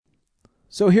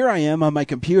So here I am on my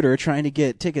computer trying to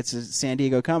get tickets to San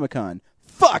Diego Comic-Con.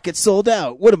 Fuck, it's sold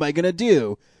out. What am I going to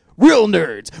do? Real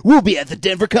Nerds, we'll be at the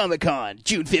Denver Comic-Con,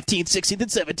 June 15th, 16th,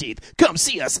 and 17th. Come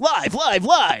see us live, live,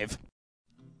 live!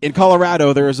 In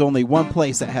Colorado, there is only one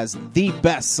place that has the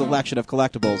best selection of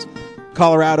collectibles.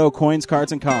 Colorado Coins,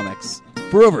 Cards, and Comics.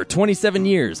 For over 27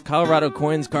 years, Colorado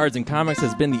Coins, Cards, and Comics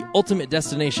has been the ultimate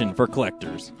destination for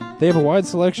collectors. They have a wide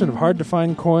selection of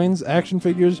hard-to-find coins, action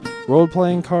figures,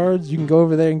 role-playing cards. You can go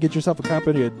over there and get yourself a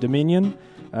copy of Dominion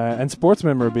and sports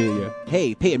memorabilia.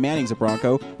 Hey, Peyton Manning's a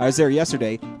Bronco. I was there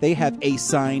yesterday. They have a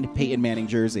signed Peyton Manning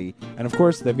jersey. And, of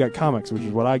course, they've got comics, which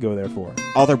is what I go there for.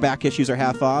 All their back issues are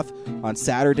half off. On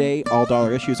Saturday, all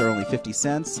dollar issues are only 50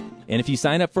 cents. And if you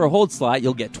sign up for a hold slot,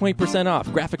 you'll get 20%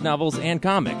 off graphic novels and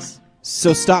comics.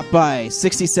 So stop by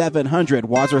 6700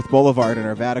 Wadsworth Boulevard in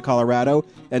Arvada, Colorado,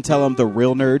 and tell them the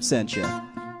Real Nerd sent you.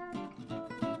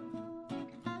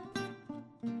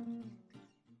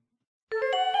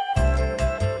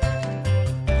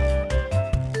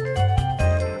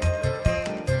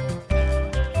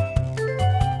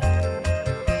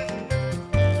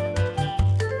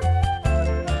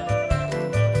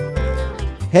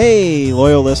 Hey,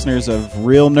 loyal listeners of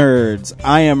Real Nerds.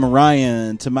 I am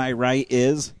Ryan. To my right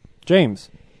is James.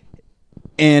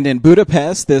 And in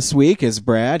Budapest this week is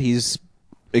Brad. He's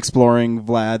exploring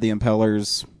Vlad the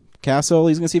Impaler's castle.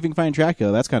 He's going to see if he can find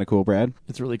Dracula. That's kind of cool, Brad.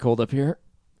 It's really cold up here.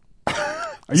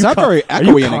 It's not very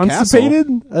echoey in a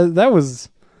castle. That was...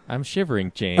 I'm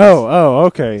shivering, James. Oh,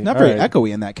 okay. Not very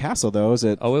echoey in that castle, though, is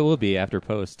it? Oh, it will be after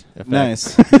post.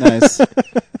 Nice, nice.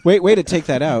 Way to take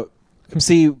that out.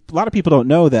 See, a lot of people don't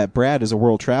know that Brad is a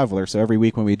world traveler, so every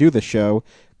week when we do the show,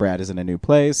 Brad is in a new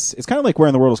place. It's kind of like Where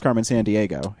in the World is Carmen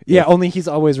Sandiego. Yeah, only he's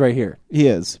always right here. He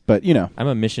is, but, you know. I'm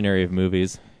a missionary of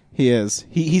movies. He is.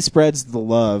 He spreads the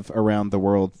love around the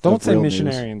world. Don't say real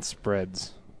missionary news. and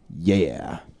spreads.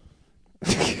 Yeah.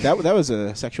 that was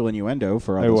a sexual innuendo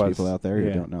for all those people out there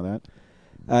who don't know that.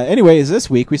 Anyways, this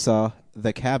week we saw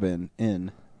The Cabin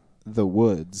in the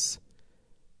Woods.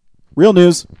 Real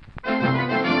news.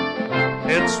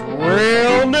 It's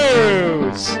real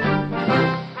news.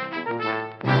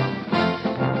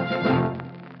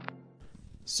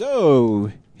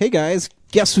 So, hey guys,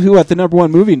 guess who at the number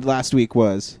one movie last week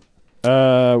was?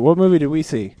 What movie did we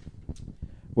see?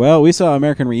 Well, we saw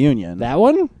American Reunion. That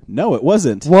one? No, it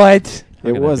wasn't. What?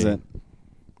 It wasn't.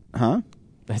 Huh?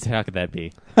 How could that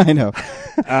be? I know.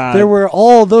 There were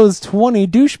all those 20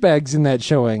 douchebags in that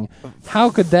showing. How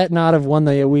could that not have won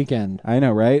the weekend? I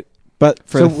know, right? But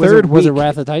for so the third was it week...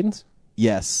 Wrath of Titans?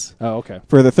 Yes. Oh, okay.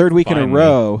 For the third week in a Finally.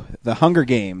 row, The Hunger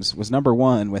Games was number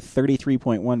one with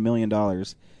 $33.1 million. And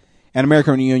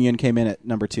American Reunion came in at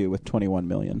number two with $21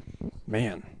 million.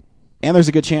 Man. And there's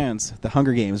a good chance The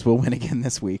Hunger Games will win again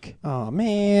this week. Oh,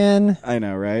 man. I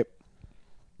know, right?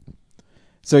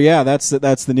 So yeah, that's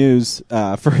the news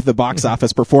for the box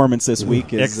office performance this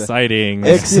week. Is Exciting.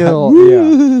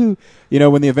 Woo! You know,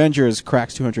 when the Avengers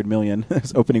cracks 200 million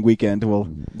this opening weekend, we'll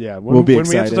be When we have to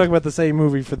excited. talk about the same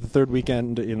movie for the third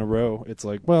weekend in a row, it's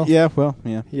like, well, yeah.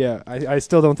 I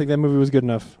still don't think that movie was good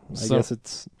enough. I guess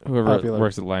it's Whoever popular.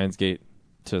 works at Lionsgate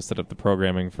to set up the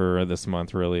programming for this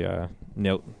month really hit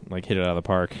it out of the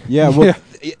park. Yeah, well,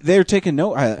 they're taking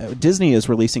note. Disney is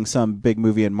releasing some big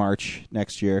movie in March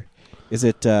next year. Is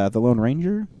it The Lone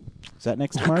Ranger? Is that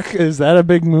next March? Is that a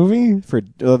big movie?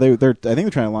 I think they're trying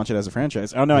to launch it as a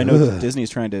franchise. Oh no, I know Disney's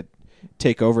trying to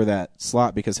take over that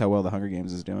slot because how well The Hunger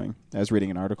Games is doing. I was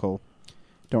reading an article.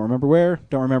 Don't remember where.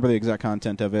 Don't remember the exact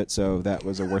content of it. So that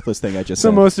was a worthless thing I just said.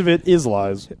 So most of it is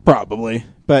lies. Probably.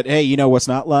 But hey, you know what's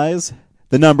not lies?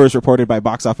 The numbers reported by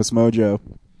Box Office Mojo.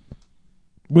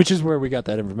 Which is where we got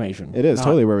that information. It is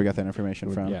totally where we got that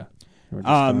information from. Yeah. We're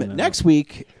just Next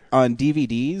week on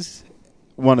DVDs,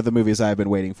 one of the movies I've been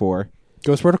waiting for,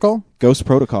 Ghost Protocol? Ghost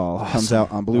Protocol, comes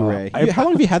out on Blu-ray. How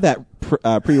long have you had that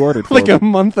pre-ordered for? Like a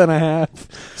month and a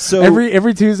half. So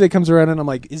every Tuesday comes around and I'm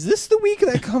like, is this the week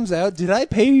that comes out? Did I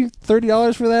pay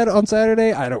 $30 for that on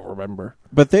Saturday? I don't remember.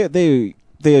 But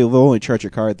they'll only charge your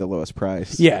card the lowest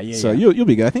price. Yeah. So you'll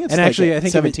be good. I think it's I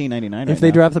think $17.99. If they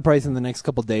drop the price in the next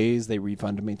couple days, they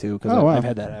refund me too because I've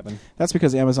had that happen. That's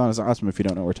because Amazon is awesome. If you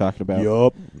don't know what we're talking about.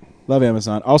 Yup. Love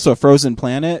Amazon. Also, Frozen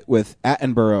Planet with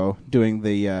Attenborough doing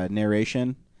the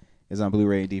narration is on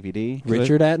Blu-ray and DVD.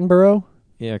 Richard Attenborough?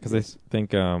 Yeah, because I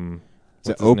think... Is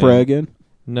it Oprah again?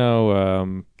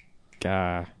 No,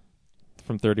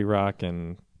 from 30 Rock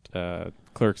and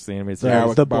Clerks, the animated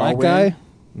series. The black guy?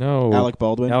 No. Alec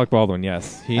Baldwin? Alec Baldwin,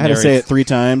 yes. I had to say it 3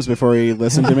 times before he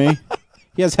listened to me.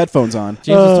 He has headphones on.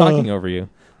 James is talking over you.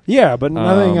 Yeah, but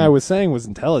nothing I was saying was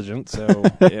intelligent, so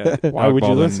Yeah, why Alec would you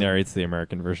Baldwin listen? narrates the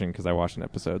American version because I watched an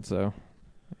episode, so...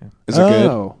 Is it good?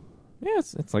 Oh. Yeah,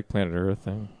 it's like Planet Earth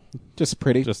thing. Just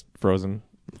pretty. Just frozen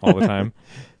all the time.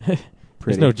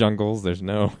 There's no jungles. There's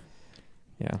no...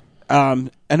 Yeah.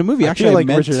 And a movie I actually feel I like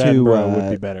meant Richard to Attenborough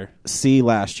would be better. see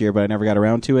last year, but I never got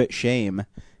around to it. Shame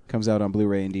comes out on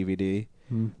Blu-ray and DVD,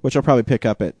 which I'll probably pick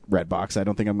up at Redbox. I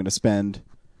don't think I'm going to spend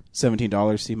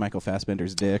 $17 to see Michael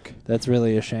Fassbender's dick. That's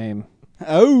really a shame.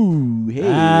 Oh, hey,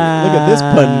 look at this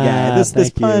pun guy. This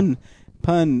thank you.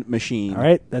 pun machine. All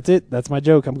right, that's it. That's my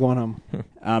joke. I'm going home.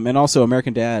 And also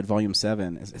American Dad Volume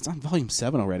 7. It's on Volume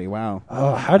 7 already. Wow.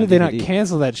 Oh, how did they not DVD.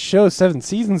 cancel that show 7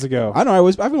 seasons ago? I don't know.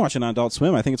 I've been watching on Adult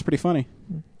Swim. I think it's pretty funny.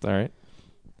 It's all right.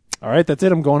 All right, that's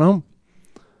it. I'm going home.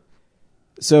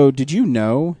 So, did you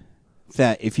know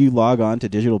that if you log on to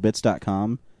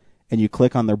digitalbits.com and you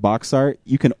click on their box art,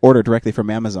 you can order directly from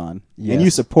Amazon? Yes. And you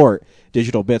support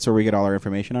Digital Bits, where we get all our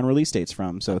information on release dates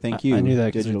from. So, thank you. I knew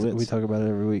that because Digital Bits. we talk about it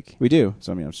every week. We do.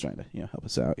 So, I mean, I'm just trying to help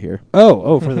us out here.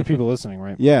 Oh, for the people listening,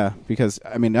 right? Yeah, because,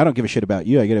 I mean, I don't give a shit about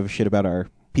you. I give a shit about our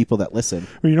people that listen.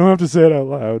 Well, you don't have to say it out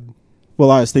loud. Well,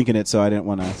 I was thinking it, so I didn't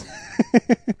want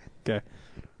to. Okay.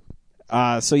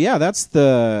 So yeah, that's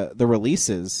the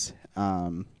releases.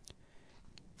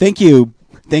 Thank you,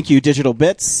 Digital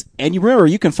Bits, and you remember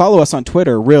you can follow us on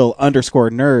Twitter,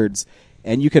 real_nerds,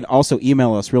 and you can also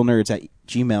email us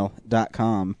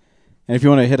realnerds@gmail.com. And if you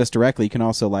want to hit us directly, you can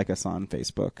also like us on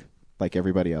Facebook, like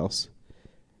everybody else.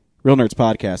 Real Nerds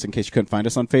Podcast. In case you couldn't find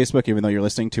us on Facebook, even though you're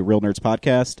listening to Real Nerds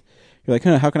Podcast, you're like,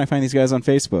 how can I find these guys on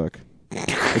Facebook?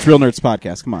 It's Real Nerds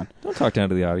Podcast. Come on. Don't talk down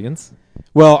to the audience.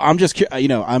 Well, I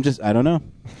don't know.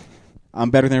 I'm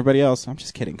better than everybody else. I'm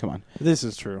just kidding. Come on. This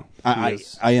is true. I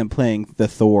am playing the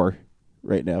Thor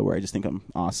right now, where I just think I'm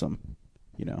awesome.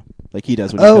 Like he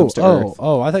does when he comes to Earth.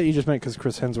 Oh! I thought you just meant because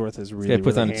Chris Hemsworth is really. This guy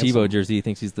puts really on a handsome. Tebow jersey. He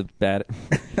thinks he's the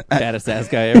baddest ass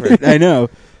guy ever. I know.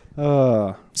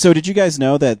 Uh, So did you guys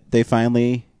know that they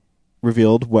finally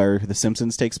revealed where The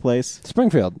Simpsons takes place?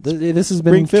 Springfield. This has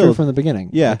been Springfield. true from the beginning.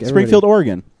 Yeah, Like, Springfield,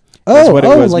 Oregon. Oh, That's what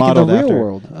it was like in the modeled real after.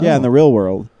 world. Yeah, Oh. in the real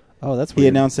world. Oh, that's He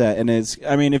weird. announced that, and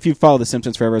if you follow The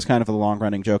Simpsons forever, it's kind of a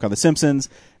long-running joke on The Simpsons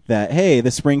that, hey,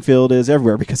 the Springfield is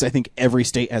everywhere, because I think every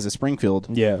state has a Springfield.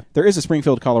 Yeah. There is a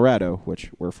Springfield, Colorado, which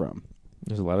we're from.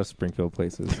 There's a lot of Springfield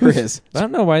places. There is. I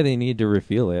don't know why they need to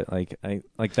reveal it. Like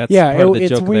that's Yeah, part of the it's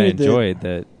joke that I weird that- enjoyed,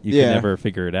 that you Yeah. can never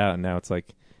figure it out, and now it's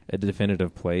like a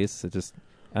definitive place. It just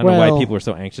I don't know why people are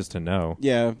so anxious to know.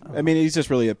 Yeah, I mean, he's just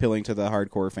really appealing to the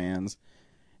hardcore fans.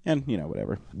 And,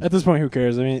 whatever. At this point, who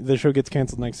cares? I mean, the show gets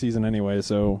canceled next season anyway,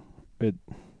 so it.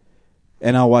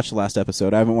 And I'll watch the last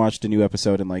episode. I haven't watched a new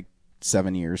episode in like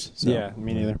 7 years. So. Yeah,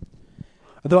 me neither.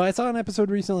 Although I saw an episode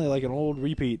recently, like an old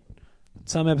repeat,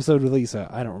 some episode with Lisa.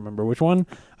 I don't remember which one,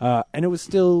 and it was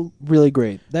still really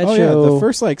great. That Oh, show, yeah, the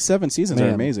first 7 seasons are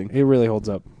man, amazing. It really holds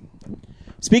up.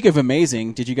 Speaking of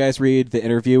amazing, did you guys read the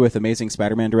interview with Amazing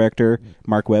Spider-Man director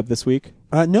Mark Webb this week?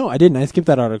 No, I didn't. I skipped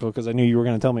that article because I knew you were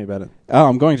going to tell me about it. Oh,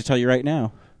 I'm going to tell you right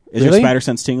now. Is Really? your spider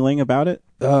sense tingling about it?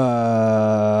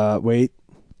 Wait.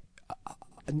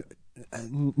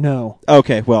 No.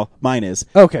 Okay, well, mine is.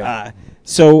 Okay.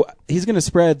 So he's going to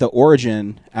spread the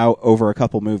origin out over a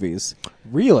couple movies.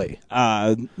 Really?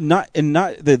 Not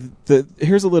the.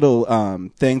 Here's a little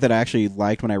thing that I actually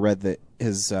liked when I read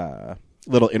his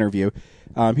little interview.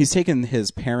 He's taken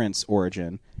his parents'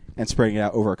 origin and spreading it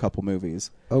out over a couple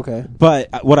movies. Okay.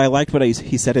 But what I liked what he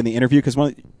said in the interview, because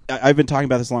I've been talking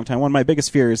about this a long time. One of my biggest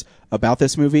fears about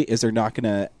this movie is they're not going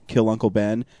to kill Uncle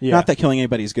Ben. Yeah. Not that killing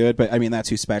anybody's good, but I mean that's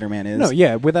who Spider-Man is. No,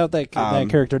 yeah. Without that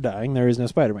character dying, there is no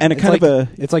Spider-Man. And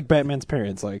it's like Batman's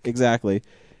parents. Like Exactly.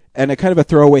 And a kind of a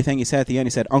throwaway thing he said at the end.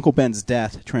 He said Uncle Ben's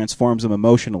death transforms him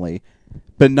emotionally,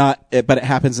 but it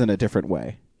happens in a different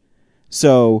way.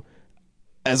 So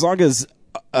as long as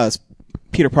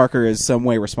Peter Parker is some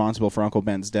way responsible for Uncle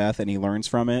Ben's death and he learns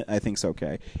from it, I think it's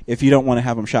okay. If you don't want to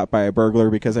have him shot by a burglar,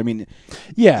 because I mean,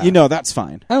 yeah, that's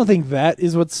fine. I don't think that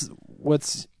is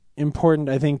what's important.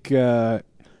 I think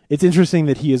it's interesting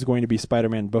that he is going to be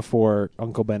Spider-Man before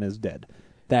Uncle Ben is dead.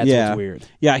 That's what's weird.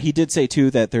 Yeah, he did say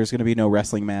too that there's going to be no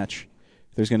wrestling match.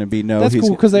 There's going to be no. That's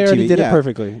cool because they already did it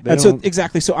perfectly. And so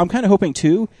exactly. So I'm kind of hoping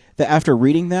too that after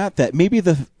reading that maybe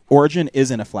the origin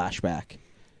isn't a flashback.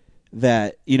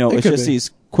 That it's just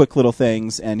these quick little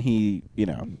things, and he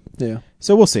Yeah.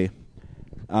 So we'll see.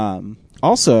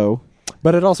 Also,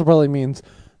 but it also probably means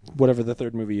whatever the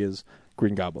third movie is,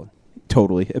 Green Goblin.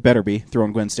 Totally, it better be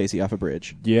throwing Gwen Stacy off a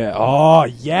bridge. Yeah. Oh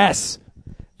yes.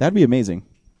 That'd be amazing.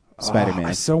 Spider-Man.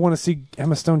 I so want to see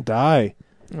Emma Stone die.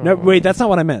 No, wait, that's not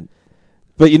what I meant.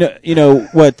 But you know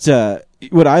what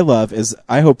I love is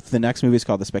I hope the next movie is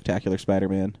called The Spectacular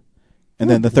Spider-Man, and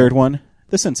then the third one,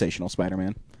 The Sensational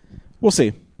Spider-Man. We'll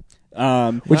see.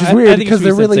 Which is I weird think it because should be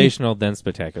they're really. sensational, then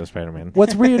spectacular Spider-Man.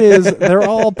 What's weird is they're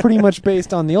all pretty much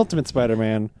based on the Ultimate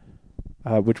Spider-Man,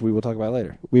 which we will talk about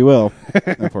later. We will,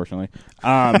 unfortunately.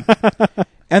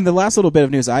 And the last little bit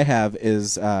of news I have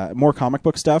is more comic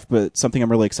book stuff, but something I'm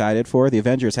really excited for. The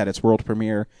Avengers had its world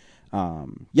premiere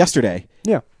yesterday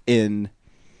in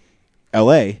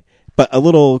L.A., but a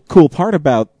little cool part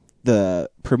about the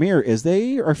premiere is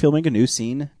they are filming a new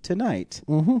scene tonight.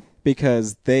 Mm-hmm.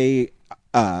 Because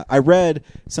I read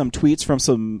some tweets from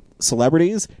some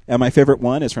celebrities, and my favorite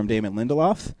one is from Damon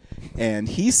Lindelof, and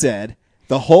he said,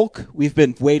 the Hulk we've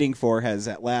been waiting for has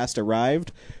at last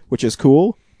arrived, which is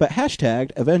cool, but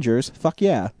 # Avengers, fuck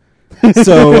yeah.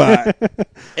 So,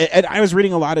 and I was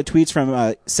reading a lot of tweets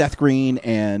from Seth Green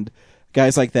and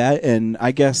guys like that, and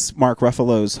I guess Mark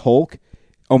Ruffalo's Hulk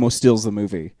almost steals the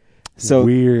movie. So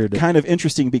Weird. Kind of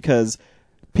interesting because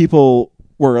people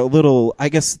were a little, I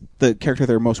guess the character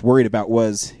they're most worried about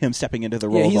was him stepping into the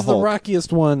role of the he's the Hulk.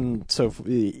 rockiest one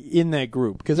in that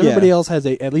group because everybody else has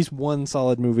at least one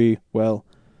solid movie. Well,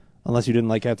 unless you didn't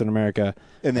like Captain America,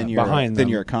 and then you're behind then them.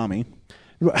 you're a commie.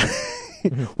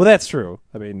 Well, that's true.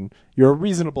 I mean, you're a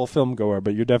reasonable film goer,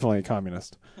 but you're definitely a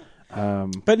communist.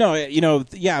 But no,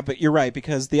 but you're right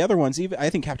because the other ones, even I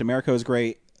think Captain America was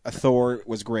great, Thor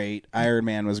was great, Iron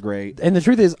Man was great, And the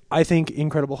truth is, I think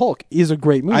Incredible Hulk is a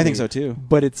great movie. I think so too.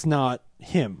 But it's not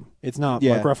him. It's not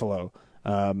Mark Ruffalo.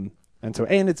 And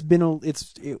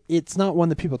it's not one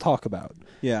that people talk about.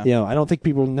 Yeah. I don't think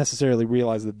people necessarily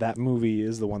realize that movie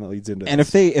is the one that leads into And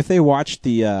this. if they watch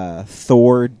the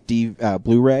Thor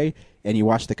Blu-ray and you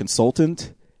watch The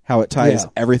Consultant, how it ties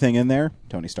everything in there,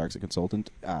 Tony Stark's a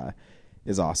consultant,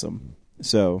 is awesome.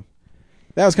 So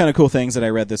that was kind of cool things that I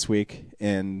read this week.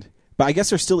 But I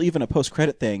guess there's still even a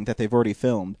post-credit thing that they've already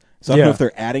filmed. So I don't know if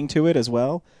they're adding to it as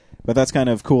well. But that's kind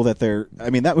of cool that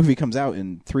that movie comes out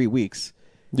in 3 weeks.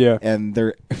 Yeah. And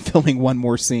they're filming one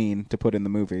more scene to put in the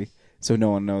movie. So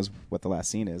no one knows what the last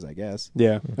scene is, I guess.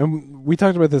 Yeah. And we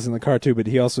talked about this in the car too, but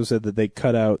he also said that they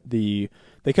cut out the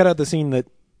scene that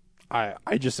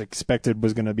I just expected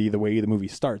was going to be the way the movie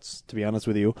starts, to be honest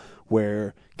with you,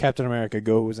 where Captain America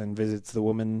goes and visits the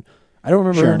woman. I don't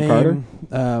remember Sharon her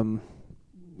name.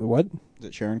 What? Is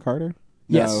it Sharon Carter?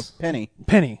 Yes. No,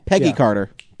 Penny. Peggy Yeah.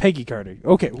 Carter. Peggy Carter.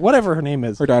 Okay, whatever her name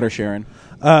is. Her daughter Sharon,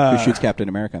 who shoots Captain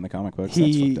America in the comic books.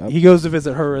 That's fucked up. He goes to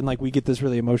visit her, and we get this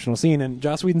really emotional scene. And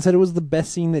Joss Whedon said it was the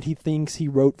best scene that he thinks he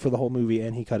wrote for the whole movie,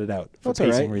 and he cut it out for That's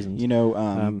pacing all right.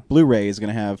 reasons. Blu-ray is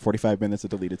going to have 45 minutes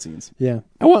of deleted scenes. Yeah.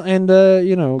 Well,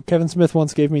 and Kevin Smith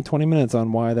once gave me 20 minutes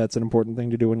on why that's an important thing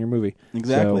to do in your movie.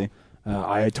 Exactly. So,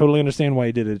 I totally understand why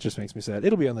he did it. It just makes me sad.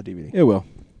 It'll be on the DVD. It will.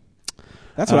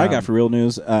 That's what I got for real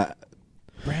news.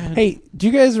 Brad. Hey, do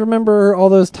you guys remember all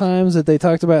those times that they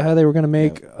talked about how they were going to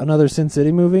make another Sin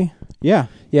City movie? Yeah.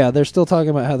 Yeah, they're still talking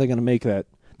about how they're going to make that.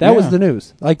 That was the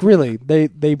news. Like, really,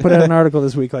 they put out an article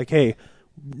this week like, hey,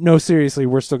 no, seriously,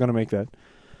 we're still going to make that.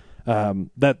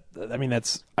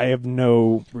 I have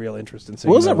no real interest in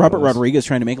seeing. Wasn't Robert Rodriguez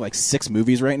trying to make like 6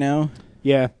 movies right now?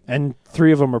 Yeah, and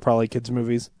 3 of them are probably kids'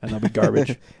 movies, and they'll be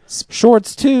garbage.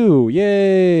 Shorts too,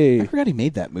 yay! I forgot he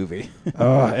made that movie.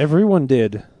 Everyone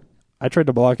did. I tried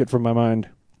to block it from my mind.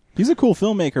 He's a cool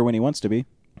filmmaker when he wants to be.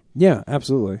 Yeah,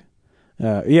 absolutely.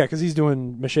 Because he's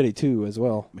doing Machete 2 as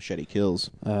well. Machete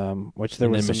Kills. Which there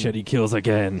was Machete kills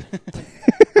again.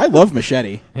 I love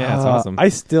Machete. Yeah, it's awesome. I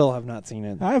still have not seen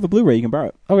it. I have a Blu-ray. You can borrow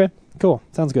it. Okay, cool.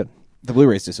 Sounds good. The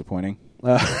Blu-ray's disappointing.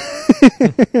 Not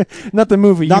the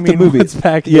movie. Not you the mean movie. What's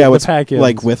packed? Yeah, the what's package.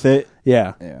 like with it.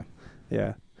 Yeah.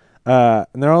 Yeah.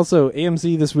 And they're also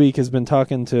AMC this week has been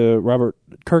talking to Robert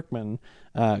Kirkman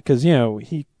because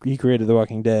he created The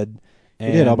Walking Dead.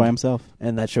 And, He did all by himself,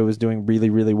 and that show is doing really,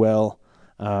 really well.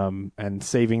 And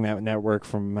saving that network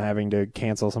from having to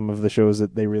cancel some of the shows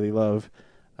that they really love,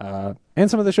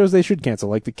 and some of the shows they should cancel,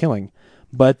 like The Killing.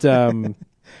 But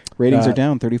ratings are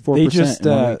down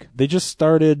 34%. They just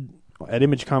started at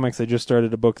Image Comics. They just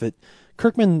started a book that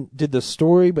Kirkman did the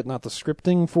story, but not the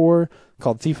scripting for,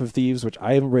 called Thief of Thieves, which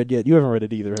I haven't read yet. You haven't read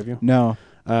it either, have you? No.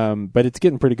 But it's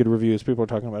getting pretty good reviews. People are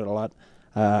talking about it a lot.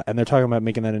 And they're talking about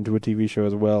making that into a TV show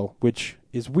as well, which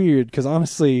is weird because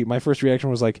honestly, my first reaction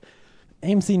was like,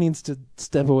 AMC needs to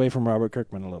step away from Robert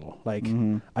Kirkman a little. Like,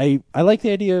 I like the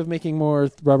idea of making more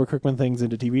Robert Kirkman things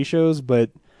into TV shows,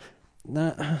 but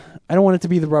I don't want it to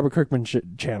be the Robert Kirkman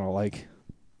channel. Like,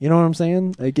 you know what I'm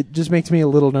saying? Like, it just makes me a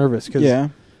little nervous because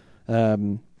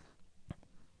when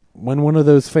one of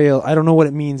those fail, I don't know what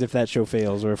it means if that show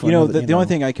fails or if the only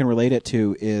thing I can relate it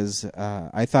to is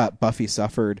I thought Buffy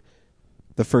suffered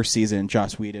the first season.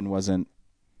 Joss Whedon wasn't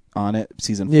on it,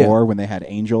 season 4, when they had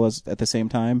Angel at the same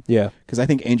time. Yeah. Because I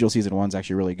think Angel season 1's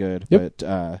actually really good. Yep.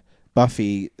 But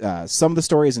Buffy. Some of the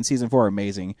stories in season 4 are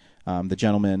amazing. The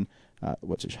Gentleman,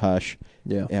 Hush,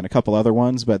 Yeah. and a couple other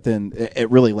ones. But then it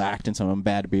really lacked in some of them.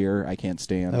 Bad Beer, I can't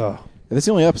stand. Oh. That's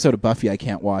the only episode of Buffy I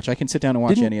can't watch. I can sit down and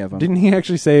watch any of them. Didn't he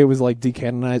actually say it was like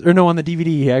decanonized? Or no, on the DVD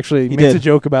he actually makes did. a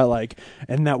joke about like,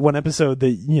 and that one episode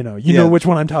that know which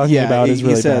one I'm talking about is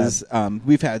really he says, bad.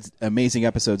 we've had amazing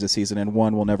episodes this season, and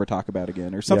one we'll never talk about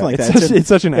again, or something like it's that. it's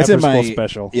such an it's in after-school my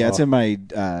special. Yeah, it's Oh. in my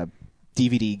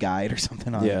DVD guide or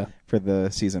something on Yeah. for the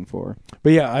season 4.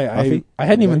 But yeah, I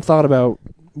hadn't even thought about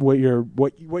what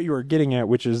you were getting at,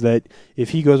 which is that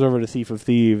if he goes over to Thief of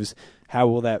Thieves, how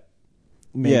will that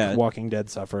make Walking Dead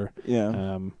suffer?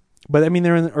 Yeah. But I mean,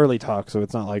 they're in the early talk, so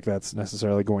it's not like that's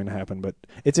necessarily going to happen. But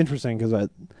it's interesting because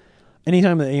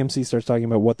anytime the AMC starts talking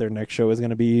about what their next show is going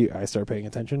to be, I start paying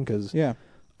attention because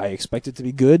I expect it to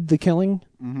be good. The Killing,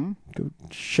 go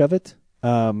shove it.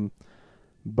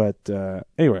 But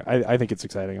anyway, I think it's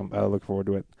exciting. I look forward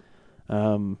to it.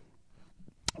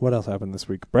 What else happened this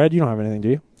week? Brad, you don't have anything, do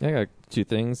you? I got 2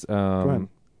 things. Go ahead.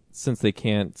 Since they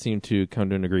can't seem to come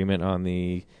to an agreement on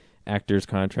the actors'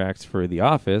 contracts for The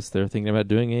Office, they're thinking about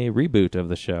doing a reboot of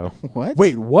the show. What?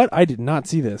 Wait, what? I did not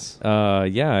see this.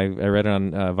 Yeah, I read it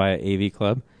on via AV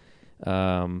Club.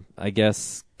 I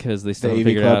guess because they still The haven't AV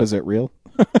figured Club, out. is it real?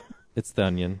 It's The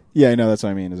Onion. Yeah, I know. That's what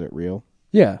I mean. Is it real?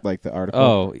 Yeah. Like the article?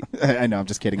 Oh, I know. I'm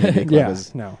just kidding. AV Club Yeah,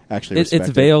 is no. actually it's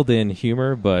respected. veiled in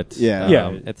humor, but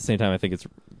Yeah. at the same time, I think it's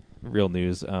real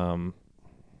news.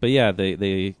 But yeah,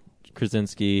 they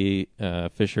Krasinski,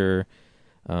 Fisher,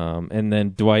 and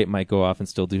then Dwight might go off and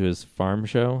still do his farm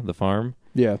show, The Farm.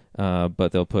 Yeah.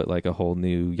 But they'll put like a whole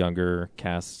new younger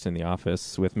cast in the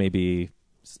office with maybe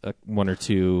 1 or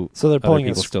 2 So they're other pulling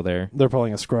people still there. They're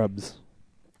pulling a Scrubs,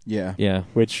 Yeah. Yeah,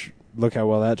 which look how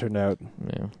well that turned out.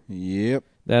 yeah. Yep.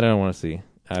 That I don't want to see.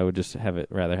 I would just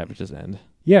rather have it just end.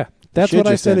 Yeah, that's should what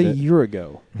I just said a end it. year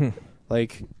ago.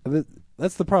 Like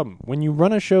that's the problem when you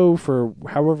run a show for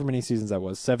however many seasons that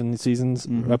was, 7 seasons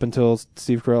up until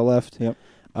Steve Carell left. Yep.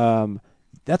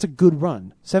 That's a good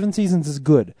run. 7 seasons is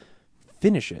good.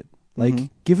 Finish it. Like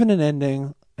give it an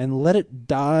ending and let it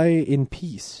die in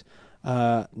peace.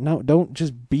 No, don't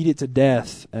just beat it to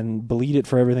death and bleed it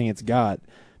for everything it's got,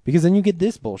 because then you get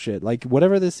this bullshit. Like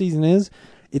whatever this season is,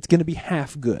 it's going to be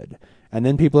half good. And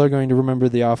then people are going to remember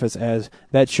The Office as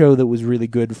that show that was really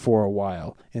good for a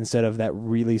while, instead of that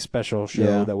really special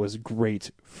show that was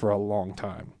great for a long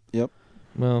time. Yep.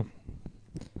 Well,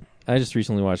 I just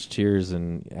recently watched Cheers,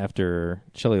 and after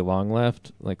Shelley Long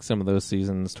left, like some of those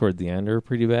seasons toward the end are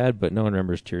pretty bad, but no one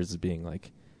remembers Cheers as being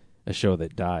like a show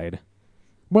that died.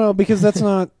 Well, because that's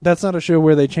not a show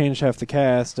where they changed half the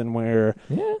cast and where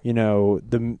Yeah.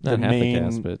 the Not half the main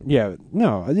cast, but-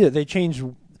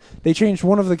 they changed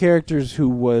one of the characters who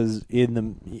was in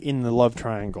the love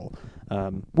triangle,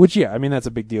 which I mean that's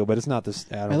a big deal, but it's not this.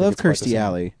 I love Kirstie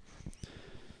Alley.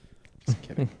 Just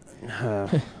kidding.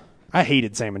 I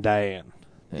hated Sam and Diane.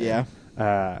 Yeah.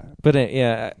 But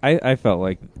I felt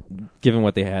like, given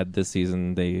what they had this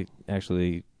season, they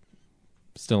actually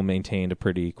still maintained a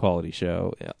pretty quality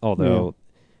show. Although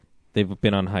they've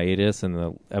been on hiatus, and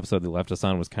the episode they left us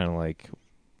on was kind of like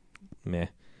meh.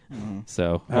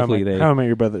 So hopefully How I Met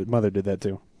Your Mother did that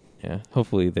too. Yeah,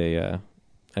 hopefully they.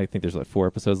 I think there's like 4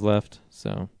 episodes left,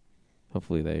 so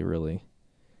hopefully they really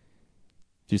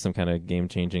do some kind of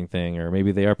game-changing thing, or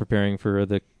maybe they are preparing for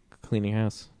the cleaning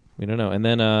house. We don't know. And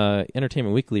then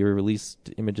Entertainment Weekly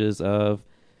released images of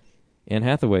Anne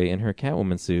Hathaway in her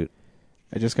Catwoman suit,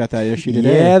 I just got that issue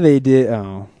today. Yeah, they did.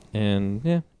 Oh, and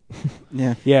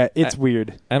Yeah. it's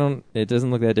weird. It doesn't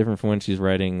look that different from when she's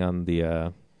riding on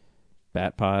the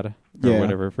Batpod or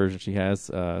whatever version she has.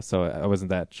 So I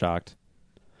wasn't that shocked.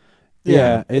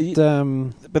 Yeah,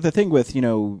 But the thing with,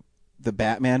 the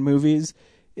Batman movies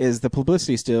is the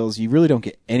publicity stills, you really don't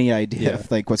get any idea of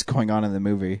like what's going on in the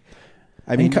movie.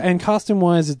 I mean, and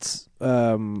costume-wise, it's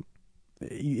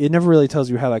it never really tells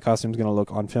you how that costume's going to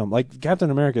look on film. Like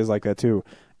Captain America is like that too.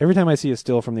 Every time I see a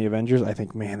still from the Avengers, I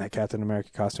think, man, that Captain America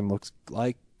costume looks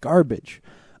like garbage.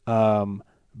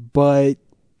 But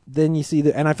then you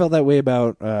see and I felt that way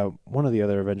about one of the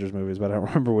other Avengers movies, but I don't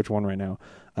remember which one right now.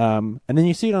 And then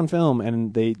you see it on film,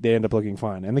 and they end up looking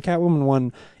fine. And the Catwoman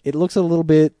one, it looks a little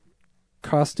bit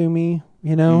costumey,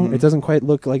 It doesn't quite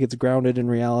look like it's grounded in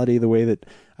reality the way that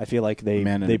I feel like they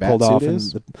pulled off.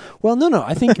 No,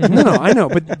 I think I know,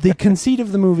 but the conceit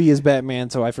of the movie is Batman,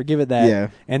 so I forgive it that. Yeah.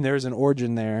 And there's an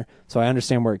origin there, so I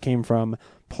understand where it came from.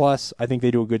 Plus, I think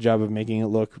they do a good job of making it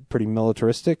look pretty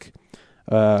militaristic,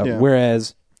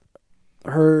 whereas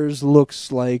hers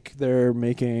looks like they're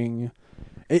making.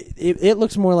 It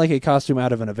looks more like a costume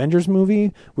out of an Avengers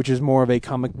movie, which is more of a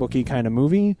comic booky kind of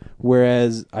movie.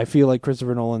 Whereas I feel like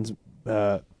Christopher Nolan's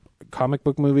comic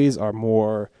book movies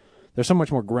are they're so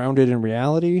much more grounded in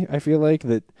reality. I feel like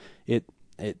that it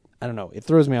I don't know, it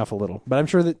throws me off a little. But I'm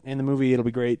sure that in the movie it'll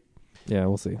be great. Yeah,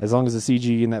 we'll see. As long as the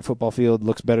CG in that football field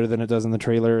looks better than it does in the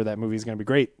trailer, that movie's going to be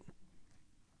great.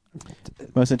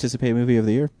 Most anticipated movie of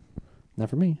the year. Not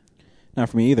for me. Not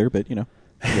for me either, but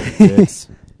dicks.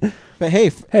 But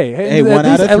hey, Hey, one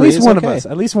out of three at least is one okay. of us.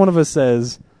 At least one of us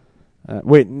says.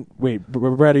 Wait,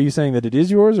 Brad, are you saying that it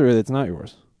is yours or it's not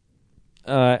yours?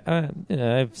 I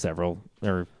have several,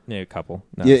 or a couple.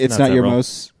 No, Yeah, it's not your several.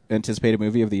 most anticipated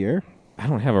movie of the year. I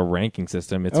don't have a ranking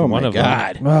system. It's Oh one my of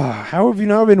God. How have you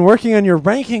not been working on your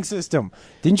ranking system?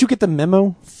 Didn't you get the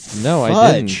memo? them. No, I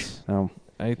Fudge. didn't. Oh,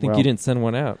 I think Well. you didn't send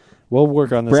one out. we'll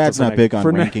work on this. Brad's for not next- big on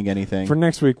for ne- ranking anything. For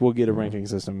next week, we'll get a ranking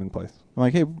system in place. I'm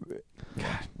like, hey,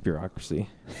 Bureaucracy.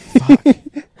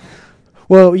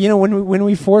 Well, when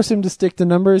we force him to stick to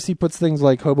numbers, he puts things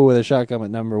like Hobo with a Shotgun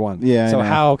at number 1. Yeah, I So know.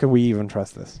 how can we even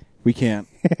trust this? we can't.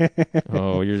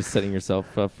 Oh, you're just setting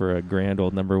yourself up for a grand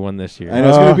old number one this year. I know.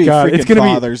 It's gonna be God, freaking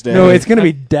Father's Day. No, it's gonna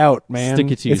be Doubt, man.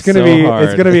 Stick it to you it's gonna so be hard.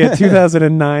 It's gonna be a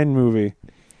 2009 movie.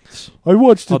 I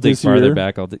watched it I'll dig this farther year.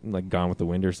 back. I'll like Gone with the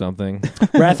Wind or something.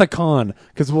 Wrath of Khan,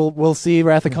 because we'll see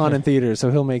Wrath of Khan in theaters,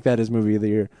 so he'll make that his movie of the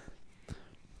year.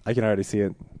 I can already see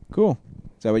it. Cool.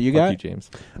 Is that what you Fuck got? you, James.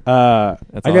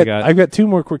 That's all I got. I've got two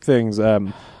more quick things.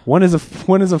 One is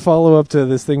a follow up to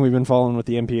this thing we've been following with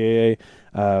the MPAA,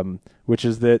 which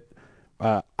is that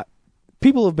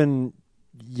people have been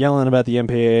yelling about the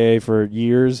MPAA for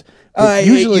years. I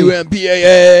usually, hate you,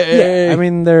 MPAA. Yeah, I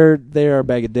mean they are a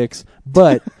bag of dicks,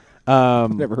 but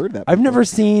I've never heard that. I've never before.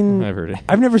 seen I've heard it.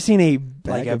 I've never seen a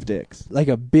Bag of dicks. like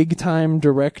a big time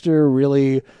director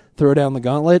really throw down the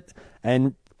gauntlet.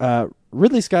 And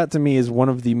Ridley Scott to me is one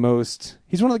of the most.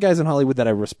 He's one of the guys in Hollywood that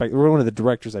I respect. Or one of the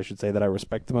directors, I should say, that I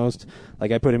respect the most.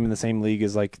 Like I put him in the same league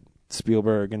as like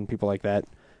Spielberg and people like that.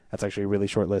 That's actually a really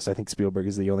short list. I think Spielberg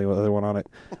is the only other one on it.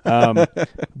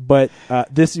 But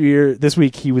this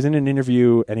week, he was in an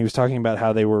interview and he was talking about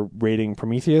how they were rating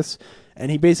Prometheus,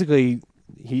 and he basically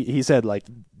he said like,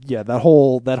 yeah, that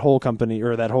whole company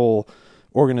or that whole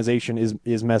organization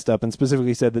is messed up, and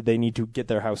specifically said that they need to get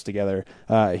their house together.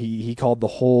 He called the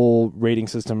whole rating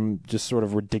system just sort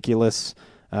of ridiculous,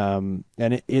 and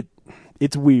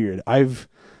it's weird.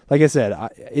 Like I said,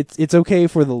 it's okay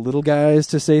for the little guys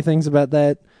to say things about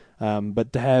that.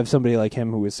 But to have somebody like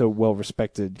him who is so well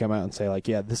respected come out and say like,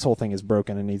 yeah, this whole thing is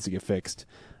broken and needs to get fixed,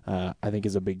 I think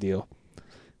is a big deal.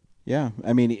 Yeah,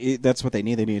 I mean that's what they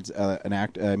need. They need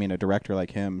a director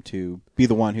like him to be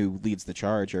the one who leads the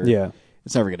charge. Or Yeah,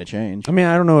 it's never going to change. I mean,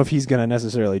 I don't know if he's going to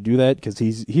necessarily do that because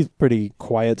he's pretty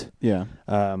quiet. Yeah,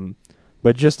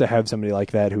 but just to have somebody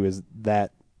like that who is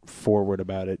that forward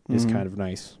about it is Mhm. kind of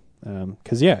nice.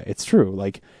 Because yeah, it's true.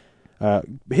 Like.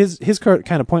 His kind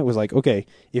of point was like, okay,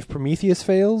 if Prometheus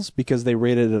fails because they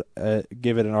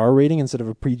give it an R rating instead of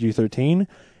a PG-13,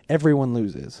 everyone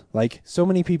loses. Like, so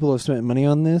many people have spent money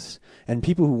on this, and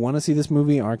people who want to see this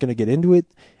movie aren't going to get into it.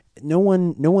 No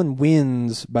one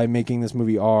wins by making this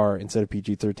movie R instead of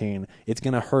PG-13. It's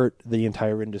going to hurt the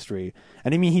entire industry.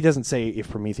 And I mean, he doesn't say if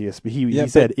Prometheus, but he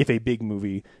said if a big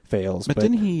movie fails. but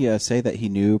didn't he say that he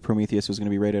knew Prometheus was going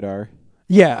to be rated R?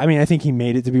 Yeah, I mean, I think he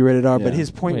made it to be rated R, but Yeah.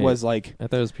 his point Wait. was like, I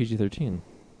thought it was PG-13.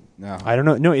 No, I don't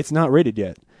know. No, it's not rated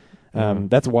yet. Mhm.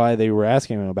 That's why they were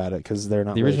asking him about it, because they're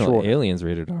not The really original sure. Aliens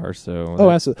rated R, so Oh,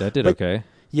 absolutely. that did But- okay.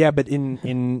 Yeah, but in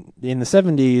the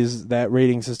 70s, that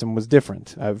rating system was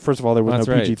different. First of all, there was That's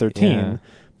no right. PG-13. Yeah.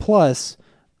 Plus,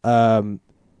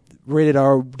 rated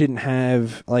R didn't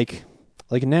have like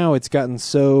now it's gotten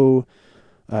so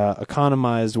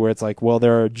economized where it's like, well,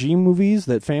 there are G movies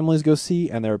that families go see,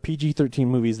 and there are PG-13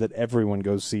 movies that everyone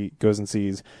goes and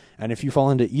sees. And if you fall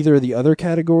into either of the other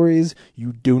categories,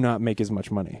 you do not make as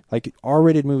much money. Like,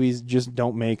 R-rated movies just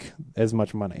don't make as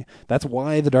much money. That's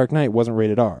why The Dark Knight wasn't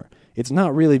rated R. It's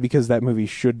not really because that movie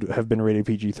should have been rated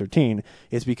PG-13.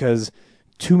 It's because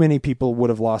too many people would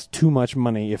have lost too much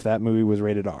money if that movie was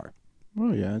rated R.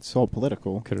 oh yeah, it's all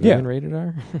political. Could it Yeah. have been rated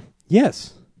R?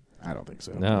 Yes. I don't think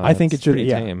so. No, I think that's it should- pretty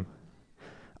yeah. tame.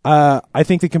 I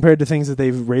think that compared to things that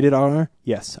they've rated R,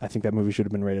 yes, I think that movie should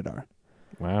have been rated R.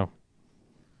 Wow.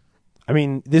 I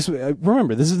mean,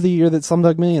 remember, this is the year that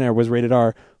Slumdog Millionaire was rated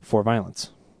R for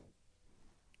violence.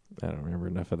 I don't remember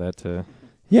enough of that to...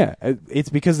 Yeah, it's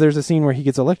because there's a scene where he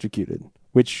gets electrocuted,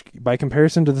 which, by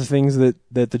comparison to the things that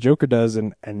the Joker does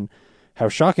and how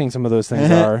shocking some of those things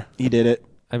are... He did it.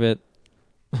 I bet...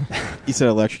 He said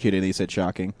electrocuted, and he said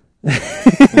shocking.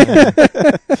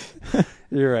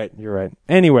 You're right.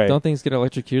 Anyway, Don't things get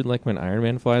electrocuted like when Iron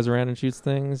Man flies around and shoots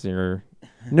things? Or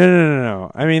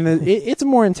no. I mean, it's a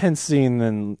more intense scene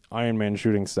than Iron Man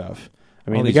shooting stuff. I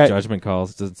mean, all the these guy. judgment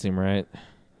calls doesn't seem right.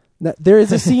 No, there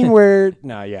is a scene where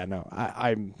anyway.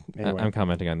 I'm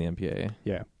commenting on the MPAA.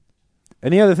 Yeah.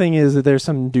 And the other thing is that there's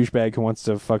some douchebag who wants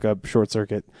to fuck up Short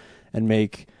Circuit and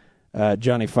make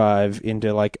Johnny Five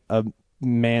into like a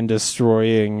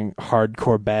man-destroying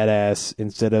hardcore badass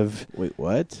instead of... Wait,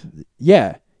 what?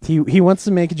 Yeah. He wants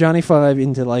to make Johnny Five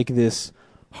into like this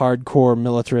hardcore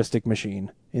militaristic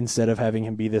machine instead of having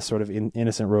him be this sort of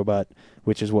innocent robot,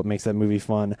 which is what makes that movie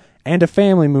fun. And a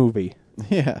family movie.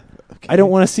 Yeah. Okay. I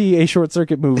don't want to see a Short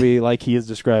Circuit movie like he is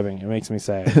describing. It makes me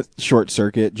sad. Short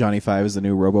Circuit, Johnny Five is the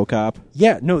new RoboCop.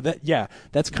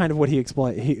 That's kind of what he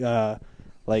explained. He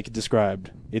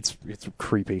described. It's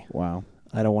creepy. Wow.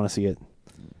 I don't want to see it.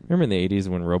 Remember in the 80s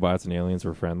when robots and aliens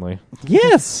were friendly?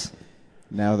 Yes.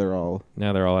 Now they're all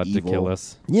Now they're all out to evil. kill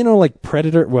us. You know, like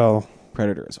Predator. Well,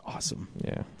 Predator is awesome.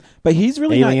 Yeah. But he's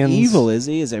really Aliens. not evil, is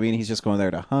he? I mean, he's just going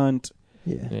there to hunt.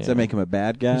 yeah. Does that make him a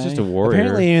bad guy? He's just a warrior.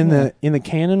 Apparently, in the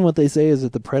canon, what they say is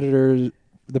that the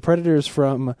predators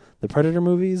from the Predator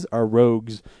movies are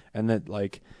rogues, and that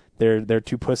like they're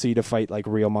too pussy to fight like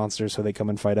real monsters, so they come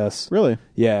and fight us. Really?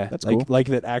 Yeah, That's like cool. like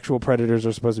that. Actual predators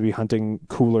are supposed to be hunting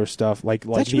cooler stuff, like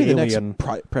That should the be the alien.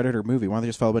 next Predator movie. Why don't they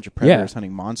just follow a bunch of predators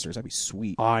hunting monsters? That'd be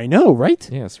sweet. I know, right?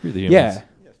 Yeah, screw the humans. Yeah,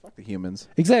 Yeah, fuck the humans.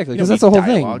 exactly. You Because don't that's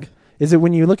the need whole dialogue. thing. Is that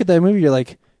when you look at that movie, you're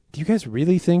like, do you guys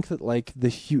really think that like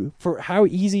for how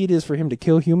easy it is for him to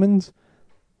kill humans?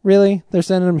 Really, they're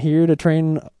sending him here to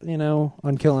train,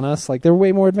 on killing us. Like they're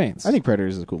way more advanced. I think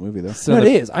Predators is a cool movie though. So No, the-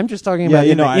 it is. I'm just talking Yeah,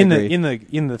 about I in agree.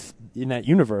 that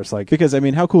universe. Like, Because I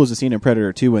mean, how cool is the scene in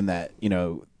Predator 2 when that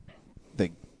the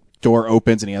door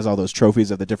opens and he has all those trophies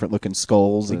of the different looking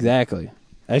skulls? And exactly.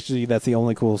 Actually, that's the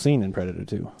only cool scene in Predator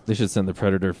 2. They should send the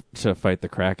Predator to fight the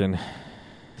Kraken.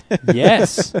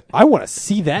 Yes, I want to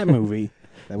see that movie.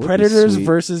 That would be Predators sweet.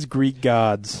 versus Greek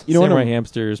gods. You know what Samurai I'm-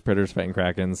 hamsters, Predators fighting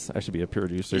Krakens. I should be a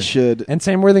producer. You should. And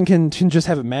Sam Worthing can just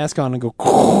have a mask on and go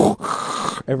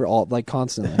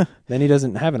constantly. Then he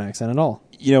doesn't have an accent at all.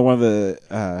 One of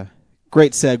the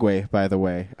great segue, by the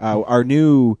way. Our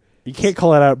new. You can't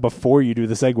call it out before you do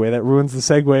the segue. That ruins the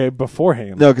segue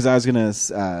beforehand. No, because I was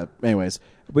gonna. Anyways,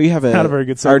 we have Not a very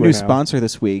good Our segue new now. sponsor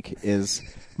this week is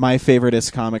my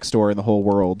favoriteest comic store in the whole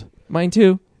world. Mine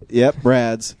too. Yep,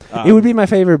 Brad's. It would be my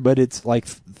favorite, but it's like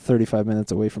 35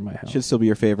 minutes away from my house. Should still be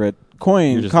your favorite. You're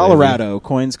Coin, just Colorado,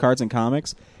 Coins, Cards, and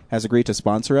Comics has agreed to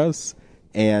sponsor us.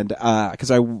 And because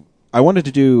I wanted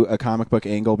to do a comic book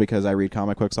angle because I read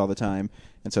comic books all the time,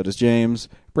 and so does James.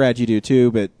 Brad, you do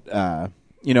too. But, I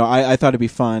thought it'd be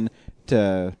fun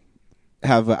to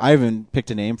have... I haven't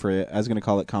picked a name for it. I was going to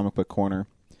call it Comic Book Corner.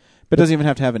 But it doesn't even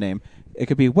have to have a name. It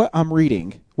could be what I'm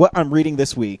reading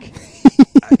this week.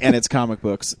 And it's comic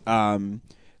books.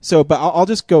 But I'll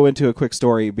just go into a quick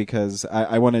story because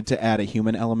I wanted to add a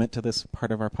human element to this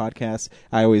part of our podcast.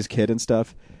 I always kid and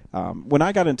stuff. When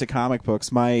I got into comic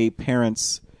books, my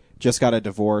parents just got a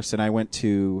divorce, and I went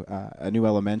to a new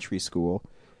elementary school.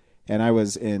 And I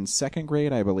was in second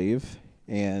grade, I believe.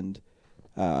 And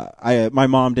my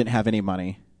mom didn't have any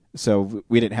money, so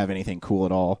we didn't have anything cool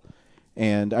at all.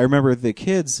 And I remember the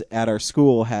kids at our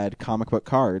school had comic book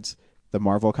cards, the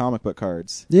Marvel comic book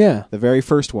cards. Yeah. The very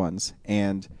first ones.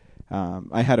 And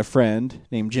I had a friend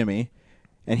named Jimmy,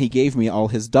 and he gave me all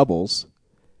his doubles.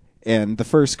 And the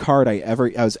first card I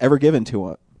was ever given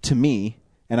to me,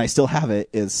 and I still have it,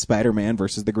 is Spider-Man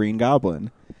versus the Green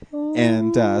Goblin.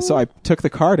 And so I took the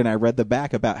card and I read the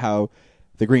back about how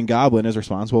the Green Goblin is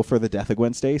responsible for the death of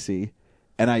Gwen Stacy.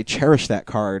 And I cherish that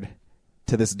card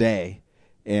to this day.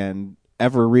 And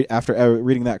after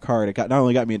reading that card, it not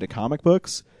only got me into comic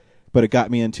books, but it got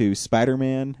me into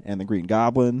Spider-Man and the Green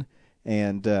Goblin.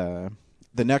 And the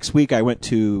next week I went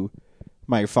to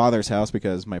my father's house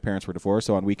because my parents were divorced,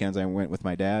 so on weekends I went with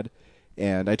my dad.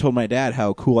 And I told my dad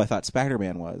how cool I thought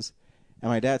Spider-Man was. And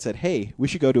my dad said, hey, we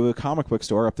should go to a comic book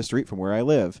store up the street from where I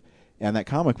live. And that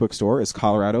comic book store is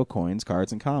Colorado Coins,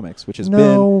 Cards, and Comics, which has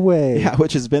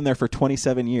which has been there for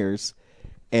 27 years.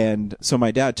 And so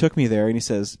my dad took me there, and he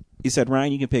said,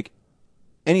 Ryan, you can pick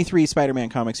any 3 Spider-Man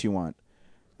comics you want.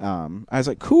 I was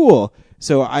like, cool.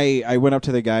 So I went up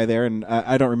to the guy there, and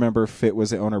I don't remember if it was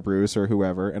the owner Bruce or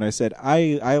whoever, and I said,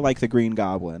 I like the Green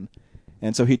Goblin.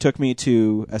 And so he took me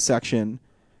to a section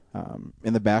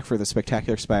in the back for the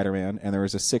Spectacular Spider-Man, and there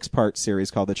was a 6-part series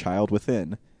called The Child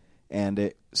Within. And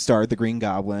it starred the Green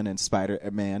Goblin and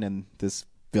Spider-Man and this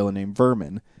villain named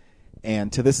Vermin.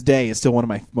 And to this day, it's still one of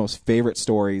my most favorite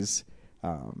stories.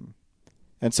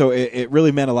 And so it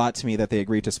really meant a lot to me that they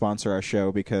agreed to sponsor our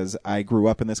show because I grew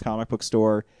up in this comic book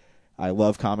store. I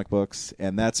love comic books,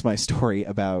 and that's my story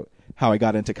about how I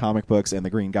got into comic books and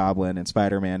the Green Goblin and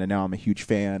Spider-Man, and now I'm a huge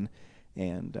fan.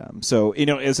 And so,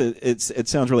 it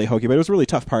sounds really hokey, but it was a really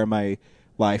tough part of my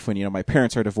life when, my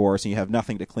parents are divorced and you have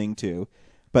nothing to cling to.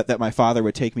 But that my father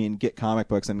would take me and get comic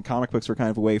books, and comic books were kind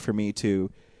of a way for me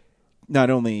to not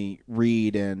only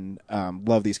read and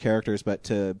love these characters, but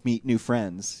to meet new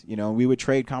friends. We would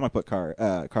trade comic book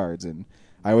cards, and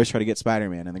I always try to get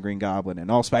Spider-Man and the Green Goblin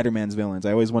and all Spider-Man's villains.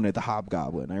 I always wanted the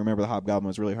Hobgoblin. I remember the Hobgoblin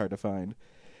was really hard to find.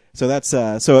 So that's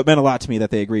so it meant a lot to me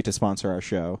that they agreed to sponsor our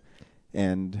show.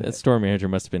 And that store manager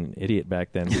must have been an idiot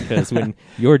back then, because when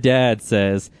your dad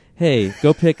says, "Hey,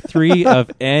 go pick 3 of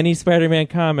any Spider-Man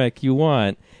comic you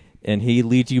want," and he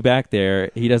leads you back there,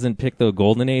 he doesn't pick the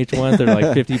Golden Age ones that are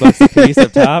like $50 a piece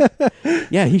up top.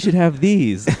 Yeah, he should have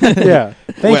these. Yeah.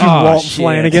 Thank you, Walt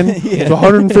Flanagan. Yeah. It's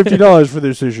 $150 for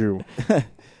this issue.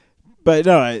 But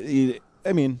no,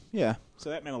 I mean, yeah. So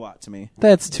that meant a lot to me.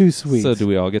 That's too sweet. So do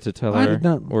we all get to tell our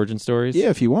origin stories? Yeah,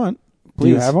 if you want. Please. Do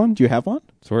you have one? Do you have one?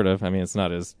 Sort of. I mean, it's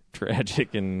not as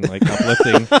tragic and like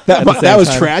uplifting. that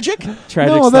was tragic?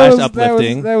 Tragic no, /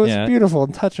 uplifting. That was beautiful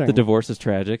and touching. The divorce is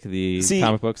tragic. The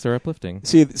comic books are uplifting.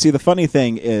 See, the funny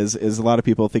thing is a lot of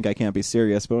people think I can't be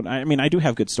serious, but I mean, I do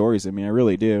have good stories. I mean, I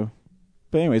really do.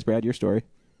 But anyways, Brad, your story.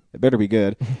 It better be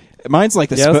good. Mine's like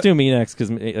the... Yeah, let's do me next, because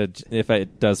if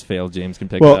it does fail, James can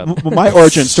pick it up. Well, my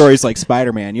origin story is like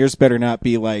Spider-Man. Yours better not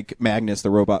be like Magnus, the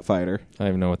robot fighter. I don't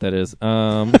even know what that is.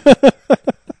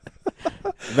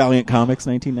 Valiant Comics,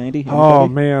 1990. Oh,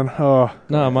 man. Oh.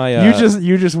 No, my...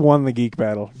 You just won the geek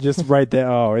battle. Just right there.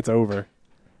 Oh, it's over.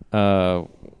 I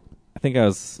think I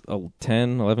was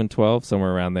 10, 11, 12,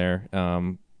 somewhere around there.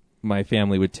 My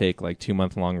family would take like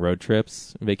 2-month-long road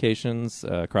trips, vacations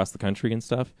across the country and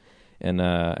stuff. And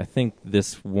I think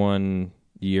this one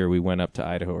year we went up to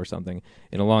Idaho or something.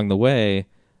 And along the way,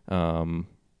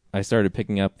 I started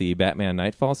picking up the Batman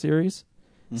Nightfall series.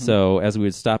 Mm-hmm. So as we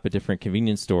would stop at different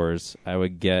convenience stores, I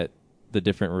would get the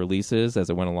different releases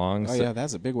as it went along. Oh, yeah,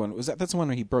 that's a big one. That's the one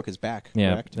where he broke his back,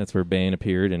 yeah, correct? That's where Bane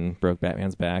appeared and broke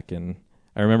Batman's back. And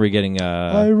I remember getting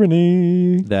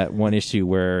irony, that one issue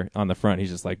where on the front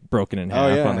he's just like broken in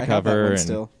half on the cover. Have that one and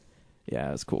still. Yeah,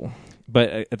 it was cool. But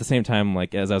at the same time,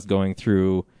 like as I was going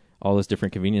through all those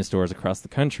different convenience stores across the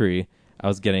country, I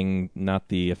was getting not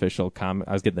the official comic.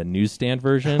 I was getting the newsstand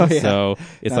version. Oh, yeah. So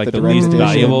it's not like the least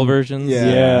valuable versions.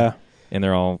 Yeah. And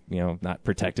they're all, not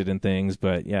protected and things.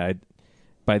 But yeah,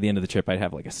 by the end of the trip, I'd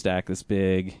have like a stack this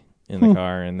big in the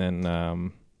car. And then,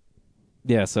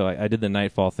 so I did the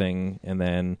Nightfall thing. And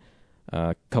then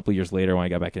a couple years later, when I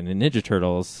got back into Ninja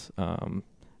Turtles,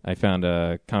 I found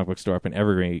a comic book store up in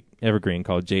Evergreen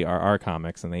called JRR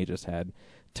Comics, and they just had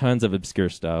tons of obscure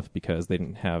stuff because they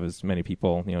didn't have as many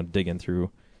people, digging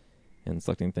through and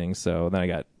selecting things. So then I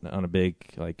got on a big,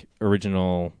 like,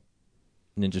 original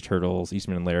Ninja Turtles,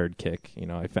 Eastman and Laird kick.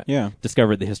 I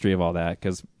discovered the history of all that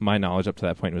because my knowledge up to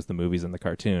that point was the movies and the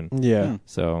cartoon. Yeah.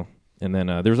 So, and then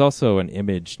there was also an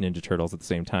Image Ninja Turtles at the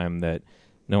same time that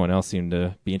no one else seemed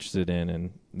to be interested in,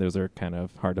 and those are kind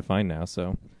of hard to find now.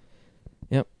 So,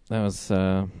 yep, that was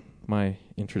my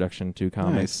introduction to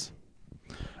comics.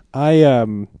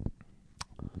 Nice.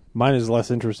 Mine is less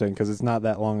interesting because it's not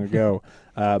that long ago.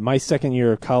 My second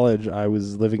year of college, I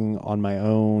was living on my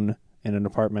own in an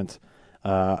apartment.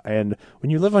 And when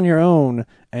you live on your own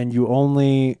and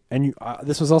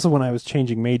this was also when I was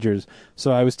changing majors.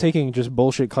 So I was taking just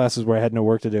bullshit classes where I had no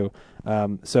work to do.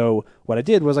 So what I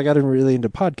did was I got really into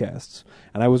podcasts,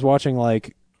 and I was watching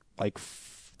like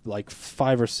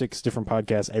 5 or 6 different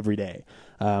podcasts every day.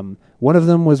 One of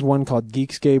them was one called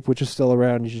Geekscape, which is still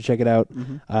around. You should check it out.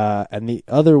 Mm-hmm. And the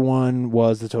other one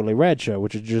was The Totally Rad Show,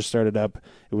 which had just started up.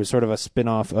 It was sort of a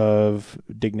spin-off of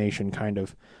Dignation, kind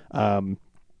of.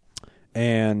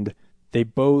 And they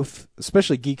both,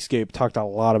 especially Geekscape, talked a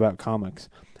lot about comics.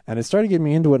 And it started getting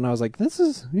me into it, and I was like, this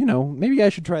is, maybe I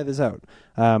should try this out.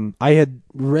 I had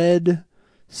read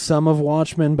some of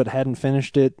Watchmen, but hadn't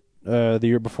finished it the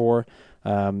year before,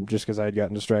 just because I had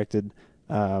gotten distracted.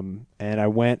 And I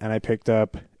went and I picked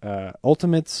up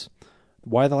Ultimates,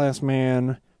 Why the Last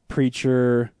Man,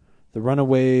 Preacher, The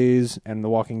Runaways, and The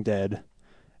Walking Dead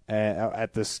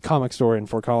at this comic store in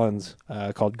Fort Collins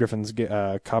called Griffin's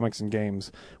Comics and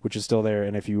Games, which is still there.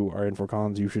 And if you are in Fort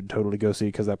Collins, you should totally go see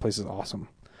because that place is awesome.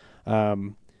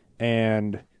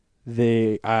 And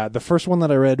the first one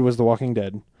that I read was The Walking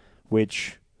Dead,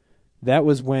 which that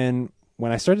was when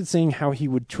I started seeing how he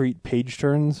would treat page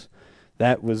turns.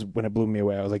 That was when it blew me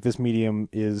away. I was like, this medium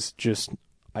is just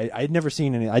I'd never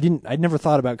seen any. I'd never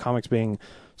thought about comics being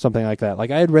something like that.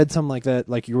 Like I had read something like that,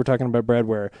 like you were talking about, Brad,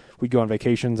 where we'd go on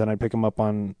vacations and I'd pick them up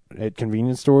at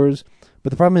convenience stores.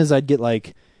 But the problem is I'd get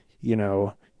like,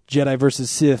 Jedi vs.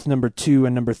 Sith #2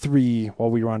 and #3 while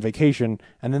we were on vacation,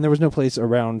 and then there was no place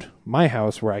around my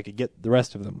house where I could get the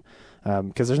rest of them,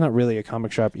 because there's not really a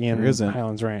comic shop in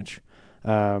Highlands Ranch.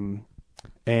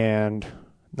 And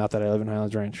not that I live in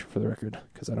Highlands Ranch, for the record,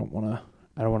 because I don't want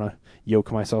to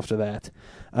yoke myself to that.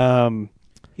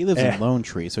 He lives in Lone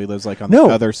Tree, so he lives like on the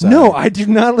other side. No, I do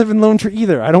not live in Lone Tree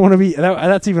either. I don't want to be.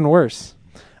 That's even worse.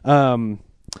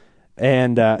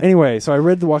 Anyway, so I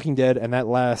read The Walking Dead, and that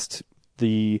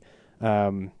the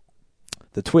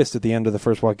twist at the end of the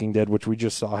first Walking Dead, which we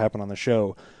just saw happen on the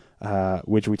show,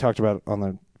 which we talked about on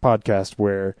the podcast,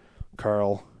 where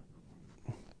Carl.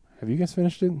 Have you guys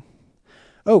finished it?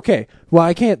 Okay. Well,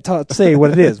 I can't say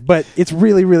what it is, but it's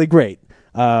really, really great.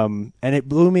 And it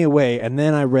blew me away. And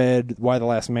then I read Why the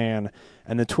Last Man,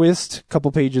 and the twist, a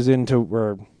couple pages into,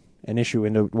 or an issue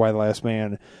into Why the Last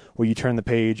Man, where you turn the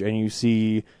page and you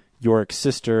see Yorick's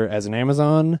sister as an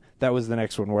Amazon. That was the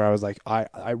next one where I was like,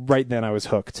 I right then I was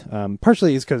hooked.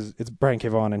 Partially is because it's Brian K.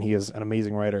 Vaughan and he is an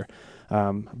amazing writer.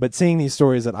 But seeing these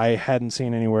stories that I hadn't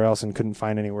seen anywhere else and couldn't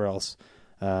find anywhere else,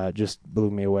 just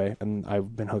blew me away, and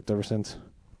I've been hooked ever since.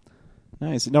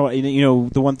 Nice. No,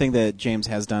 the one thing that James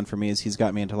has done for me is he's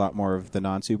got me into a lot more of the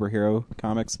non-superhero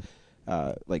comics.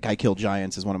 Like I Kill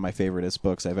Giants is one of my favoriteest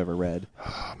books I've ever read.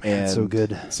 Oh, man, it's so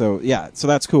good. So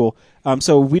that's cool.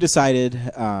 So we decided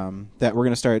that we're going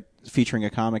to start featuring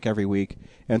a comic every week.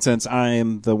 And since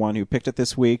I'm the one who picked it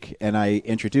this week and I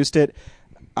introduced it,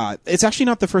 it's actually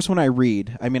not the first one I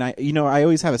read. I mean, I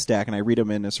always have a stack and I read them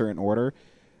in a certain order.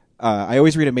 I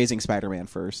always read Amazing Spider-Man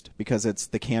first because it's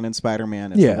the canon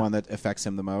Spider-Man. It's the one that affects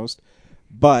him the most.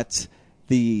 But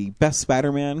the best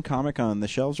Spider-Man comic on the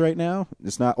shelves right now,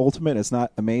 it's not Ultimate, it's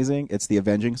not Amazing, it's The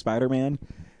Avenging Spider-Man.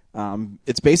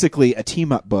 It's basically a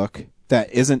team-up book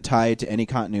that isn't tied to any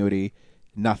continuity,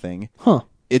 nothing. Huh.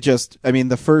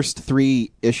 The first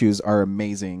 3 issues are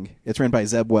amazing. It's written by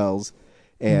Zeb Wells,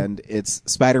 and it's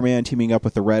Spider-Man teaming up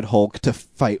with the Red Hulk to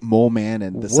fight Mole Man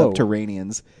and the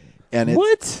Subterraneans. And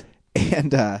what?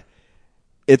 And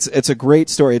it's a great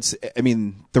story.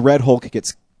 The Red Hulk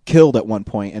gets killed at one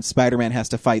point, and Spider-Man has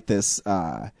to fight this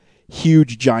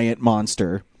huge giant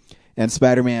monster. And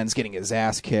Spider-Man's getting his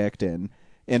ass kicked, and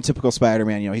in typical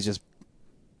Spider-Man, he's just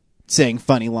saying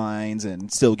funny lines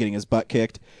and still getting his butt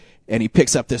kicked. And he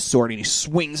picks up this sword and he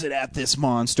swings it at this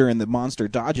monster, and the monster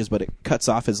dodges, but it cuts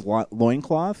off his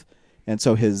loincloth. And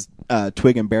so his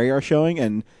twig and berry are showing,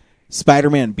 and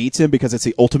Spider-Man beats him because it's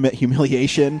the ultimate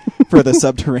humiliation for the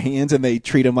Subterraneans, and they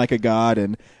treat him like a god.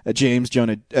 And J.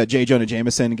 Jonah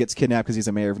Jameson gets kidnapped because he's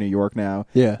a mayor of New York now.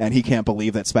 Yeah. And he can't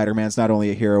believe that Spider-Man's not only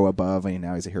a hero above,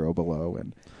 now he's a hero below.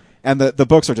 And the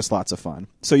books are just lots of fun.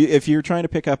 So if you're trying to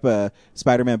pick up a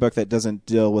Spider-Man book that doesn't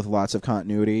deal with lots of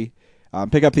continuity,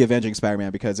 pick up The Avenging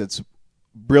Spider-Man because it's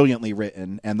brilliantly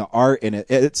written, and the art in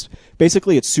it's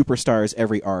superstars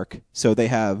every arc. So they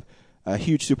have a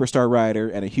huge superstar writer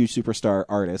and a huge superstar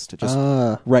artist to just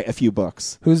write a few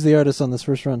books. Who's the artist on this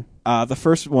first run? The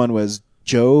first one was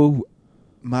Joe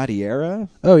Madureira.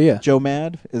 Oh, yeah. Joe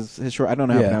Mad is his short. I don't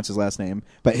know how to pronounce his last name,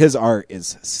 but his art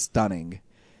is stunning,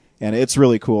 and it's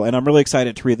really cool. And I'm really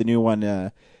excited to read the new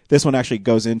one. This one actually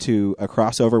goes into a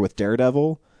crossover with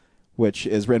Daredevil, which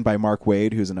is written by Mark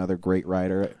Waid, who's another great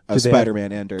writer of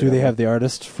Spider-Man and Daredevil. Do they have the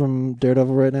artist from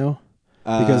Daredevil right now?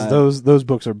 Because those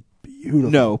books are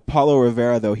beautiful. No, Paulo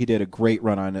Rivera, though, he did a great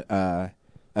run on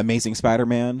Amazing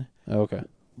Spider-Man. Oh, okay.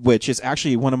 Which is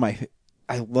actually one of my...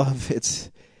 I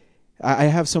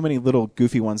have so many little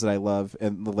goofy ones that I love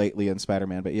lately in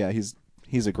Spider-Man, but yeah, he's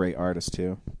a great artist,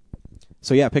 too.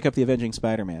 So yeah, pick up The Avenging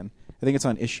Spider-Man. I think it's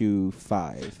on issue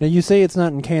 5. Now, you say it's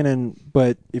not in canon,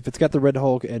 but if it's got the Red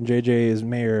Hulk and JJ as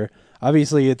mayor,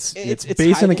 obviously it's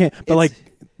based on the canon. But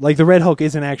like the Red Hulk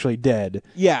isn't actually dead.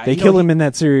 Yeah, they kill him in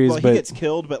that series. Well, he gets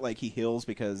killed, but he heals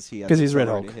because he's Red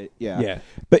Hulk. Yeah.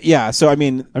 But yeah, so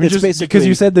it's just basically because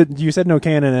you said no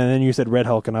canon and then you said Red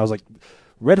Hulk, and I was like,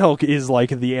 Red Hulk is like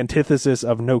the antithesis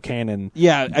of no canon.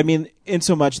 Yeah, in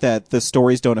so much that the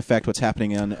stories don't affect what's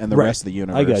happening in the rest of the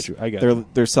universe. I got you.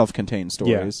 They're self-contained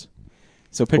stories. Yeah.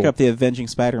 So pick up The Avenging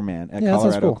Spider-Man at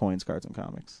Colorado Coins, Cards, and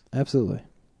Comics. Absolutely.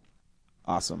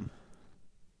 Awesome.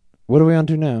 What are we on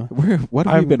to now? What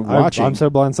have we been watching? I'm so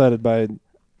blindsided by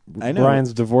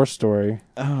Brian's divorce story.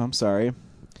 Oh, I'm sorry.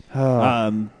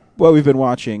 What we've been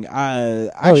watching. I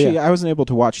wasn't able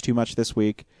to watch too much this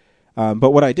week.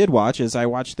 But what I did watch is I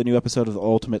watched the new episode of The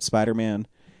Ultimate Spider-Man.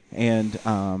 And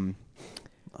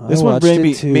this one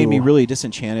made me really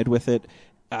disenchanted with it.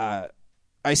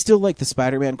 I still like the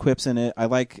Spider-Man quips in it. I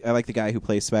like the guy who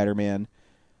plays Spider-Man.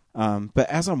 But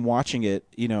as I'm watching it,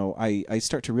 I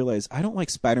start to realize I don't like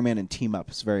Spider-Man and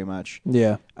team-ups very much.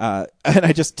 Yeah. And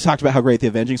I just talked about how great the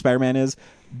Avenging Spider-Man is,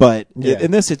 but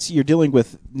in this, you're dealing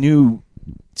with new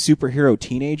superhero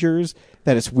teenagers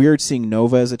that it's weird seeing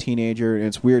Nova as a teenager, and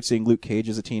it's weird seeing Luke Cage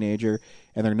as a teenager,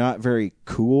 and they're not very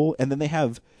cool. And then they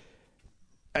have,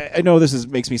 I know this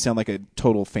makes me sound like a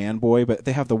total fanboy, but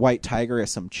they have the White Tiger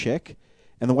as some chick,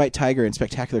 and the White Tiger in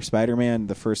Spectacular Spider-Man,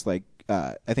 the first I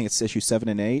think it's issue 7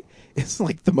 and 8. It's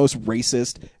like the most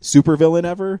racist supervillain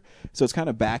ever. So it's kind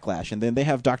of backlash. And then they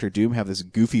have Dr. Doom have this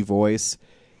goofy voice.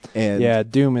 And yeah,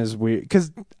 Doom is weird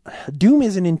because Doom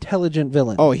is an intelligent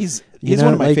villain. Oh, he's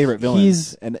one of my favorite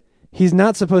villains. He's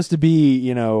not supposed to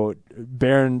be,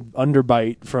 Baron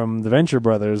Underbite from the Venture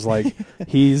Brothers. Like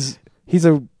he's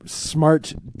a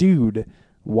smart dude.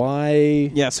 Why?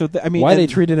 Yeah, so why they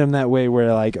treated him that way?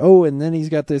 Where like, oh, and then he's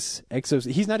got this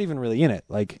He's not even really in it.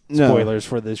 Like spoilers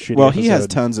for this shitty episode. He has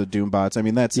tons of Doom bots. I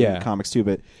mean, that's in comics too.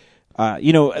 But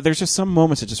there's just some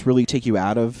moments that just really take you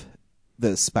out of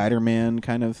the Spider-Man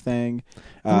kind of thing.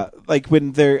 Like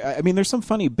when there's some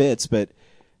funny bits, but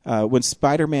when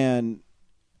Spider-Man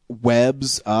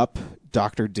webs up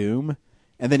Dr. Doom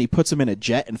and then he puts him in a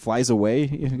jet and flies away,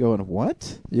 you're going,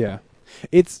 what? Yeah.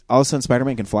 It's all of a sudden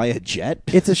Spider-Man can fly a jet.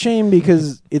 It's a shame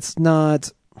because it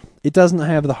doesn't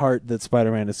have the heart that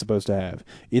Spider-Man is supposed to have.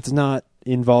 It's not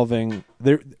involving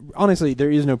there. Honestly, there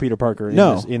is no Peter Parker in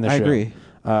the show. I agree.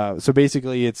 So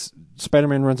basically, it's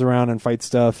Spider-Man runs around and fights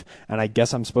stuff, and I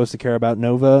guess I'm supposed to care about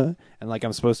Nova, and like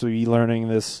I'm supposed to be learning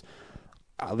this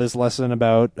lesson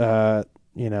about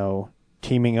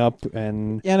teaming up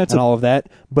and all of that,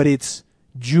 but it's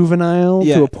juvenile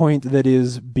to a point that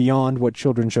is beyond what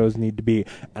children's shows need to be,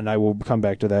 and I will come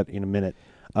back to that in a minute.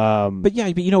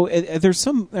 There's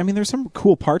some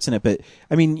cool parts in it, but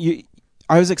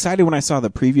I was excited when I saw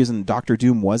the previews and Dr.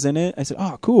 Doom was in it. I said,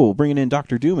 oh, cool, bringing in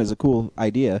Dr. Doom is a cool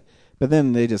idea, but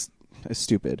then they just are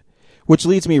stupid, which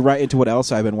leads me right into what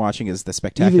else I've been watching is the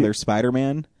Spectacular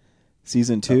Spider-Man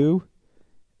season 2.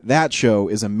 That show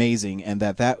is amazing, and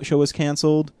that show was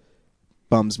canceled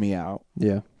bums me out.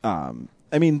 Yeah.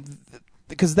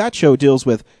 Because that show deals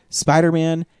with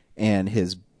Spider-Man and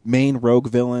his main rogue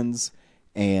villains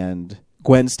and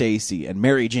Gwen Stacy and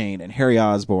Mary Jane and Harry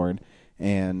Osborn.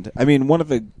 And, one of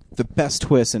the best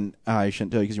twists, and I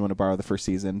shouldn't tell you because you want to borrow the first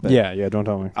season. But, yeah, don't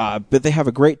tell me. But they have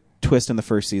a great twist in the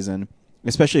first season,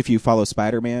 especially if you follow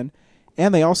Spider-Man.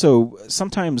 And they also,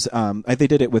 sometimes, they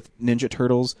did it with Ninja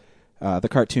Turtles, the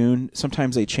cartoon.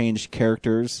 Sometimes they changed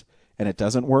characters and it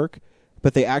doesn't work.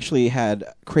 But they actually had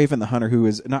Kraven the Hunter, who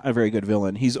is not a very good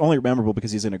villain. He's only memorable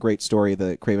because he's in a great story,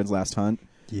 the Kraven's Last Hunt.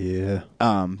 Yeah.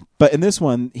 But in this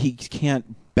one, he can't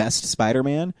best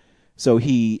Spider-Man, so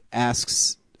he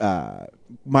asks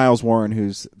Miles Warren,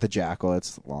 who's the Jackal.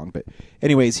 It's long, but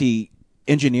anyways, he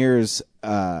engineers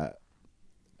a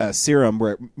serum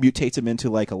where it mutates him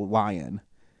into like a lion.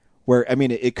 Where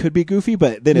it could be goofy,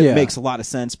 but then it makes a lot of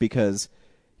sense because.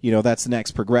 That's the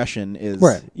next progression is,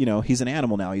 right. He's an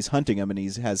animal now. He's hunting him and he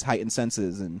has heightened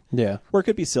senses and where it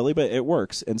could be silly, but it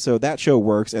works. And so that show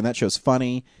works and that show's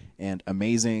funny and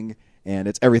amazing and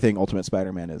it's everything Ultimate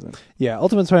Spider-Man isn't. Yeah.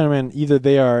 Ultimate Spider-Man, either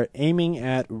they are aiming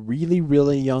at really,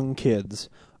 really young kids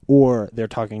or they're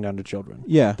talking down to children.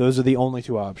 Yeah. Those are the only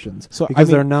two options. So because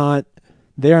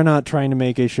they are not trying to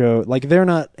make a show, like they're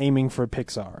not aiming for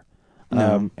Pixar.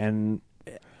 No.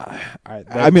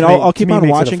 I'll keep on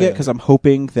watching it because I'm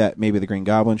hoping that maybe the Green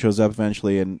Goblin shows up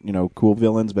eventually and cool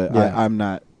villains, but I'm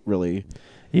not really.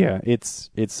 Yeah,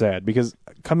 it's sad because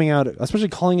coming out, especially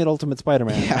calling it Ultimate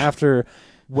Spider-Man after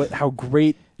how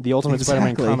great the Ultimate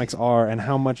Spider-Man comics are and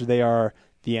how much they are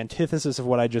the antithesis of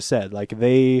what I just said. Like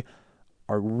they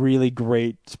are really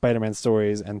great Spider-Man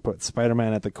stories and put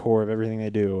Spider-Man at the core of everything they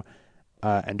do.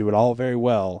 And do it all very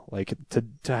well. Like to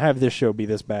have this show be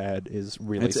this bad is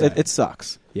really sad. It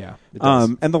sucks. Yeah. It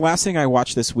does. And the last thing I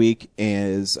watched this week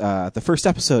is the first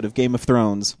episode of Game of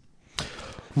Thrones.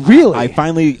 Really?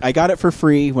 I got it for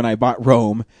free when I bought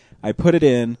Rome. I put it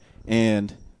in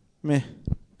and meh.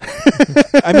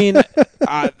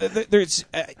 There's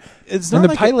it's not and the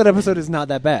like pilot episode is not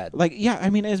that bad.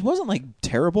 It wasn't like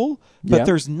terrible, but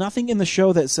there's nothing in the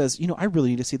show that says, I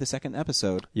really need to see the second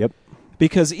episode. Yep.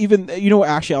 Because even,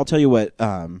 actually, I'll tell you what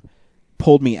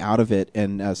pulled me out of it,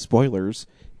 and spoilers,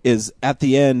 is at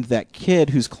the end, that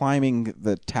kid who's climbing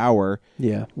the tower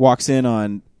walks in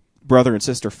on brother and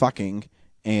sister fucking,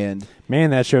 and...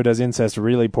 Man, that show does incest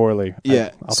really poorly.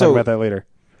 Yeah. I'll talk about that later.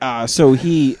 So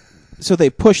they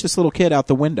push this little kid out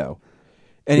the window,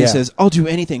 and he says, I'll do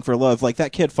anything for love. Like,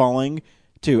 that kid falling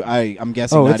too. I'm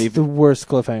guessing Oh, not it's even. the worst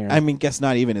cliffhanger. I mean, guess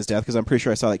not even his death because I'm pretty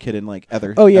sure I saw that kid in like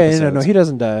other. oh yeah, episodes. no, he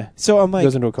doesn't die. So I'm like,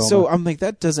 goes into a coma. so I'm like,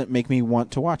 that doesn't make me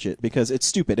want to watch it because it's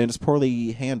stupid and it's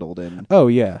poorly handled and. Oh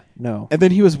yeah, no. And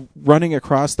then he was running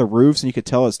across the roofs and you could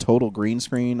tell it's total green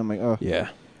screen. I'm like, oh Yeah,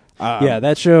 yeah.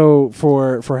 That show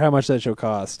for how much that show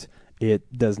cost, it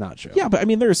does not show. Yeah, but I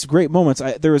mean, there's great moments.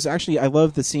 I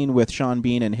love the scene with Sean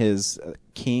Bean and his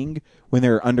king when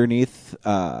they're underneath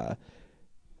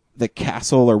the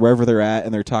castle or wherever they're at,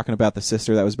 and they're talking about the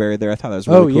sister that was buried there. I thought that was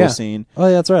a really cool scene. Oh,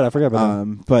 yeah, that's right. I forgot about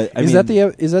that. But I Is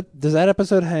mean, does that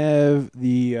episode have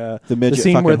the midget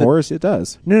scene fucking where horse? It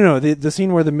does. No, the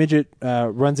scene where the midget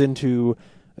runs into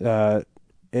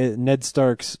Ned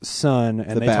Stark's son,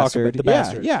 and The they talk bastard. about the Yeah,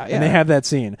 bastard. yeah. And they have that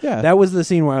scene. Yeah. That was the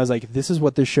scene where I was like, this is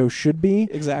what this show should be.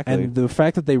 Exactly. And the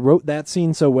fact that they wrote that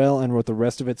scene so well and wrote the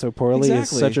rest of it so poorly is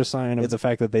Exactly. such a sign of the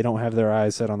fact that they don't have their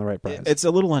eyes set on the right prize. It's a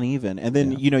little uneven, and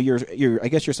then you're I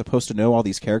guess you're supposed to know all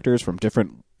these characters from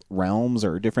different realms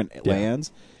or different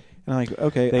lands, and I'm like,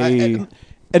 okay,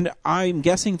 and I'm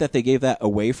guessing that they gave that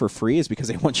away for free is because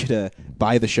they want you to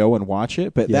buy the show and watch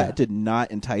it, but that did not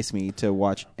entice me to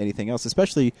watch anything else,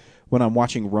 especially when I'm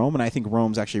watching Rome, and I think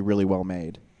Rome's actually really well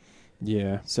made.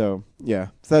 Yeah. So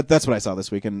that's what I saw this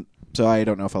week, and so I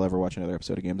don't know if I'll ever watch another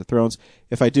episode of Game of Thrones.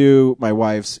 If I do, my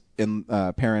wife's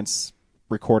parents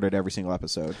recorded every single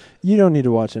episode. You don't need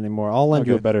to watch anymore. I'll lend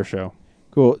you a Okay. better show.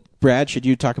 Cool. Brad, should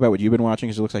you talk about what you've been watching?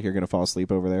 Because it looks like you're going to fall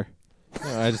asleep over there.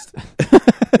 No, I just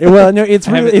Well, no, it's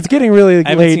getting really I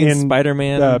haven't late seen in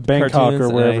Spider-Man Bangkok cartoons, or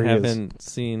wherever and I he is. haven't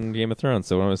seen Game of Thrones.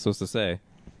 So what am I supposed to say?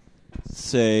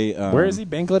 Say, Where is he?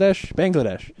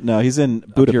 Bangladesh. No, he's in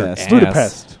Up your Budapest. ass.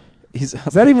 Budapest. He's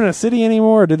Is that even a city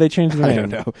anymore, or did they change the I name?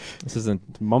 don't know. This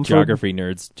isn't Mumford? geography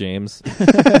nerds, James.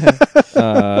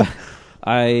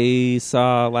 I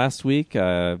saw last week,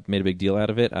 made a big deal out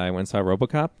of it. I went and saw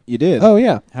RoboCop. You did. Oh,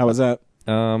 yeah. How was that?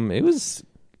 It was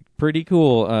pretty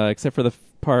cool, except for the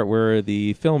part where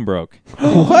the film broke.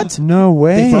 What? No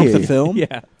way. They broke the film?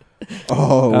 Yeah.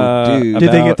 Oh, dude.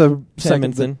 Did they About get the 10 second?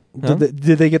 minutes in? Huh?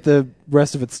 Did they get the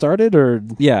rest of it started, or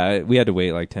Yeah, we had to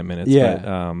wait like 10 minutes. Yeah.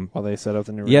 But, while they set up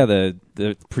the new? yeah, the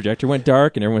projector went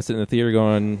dark and everyone sitting in the theater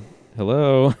going,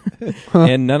 hello.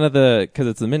 And none of because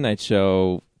it's the midnight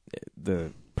show,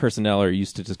 the personnel are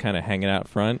used to just kind of hanging out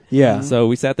front. Yeah. So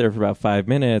we sat there for about 5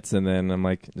 minutes and then I'm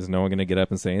like, is no one going to get up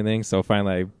and say anything? So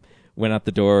finally I went out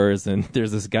the doors and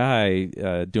there's this guy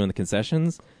doing the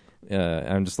concessions.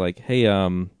 I'm just like, hey,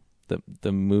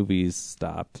 the movie's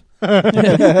stopped.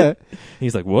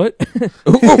 He's like, what?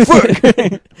 Oh, fuck.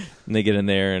 And they get in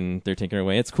there and they're tinkering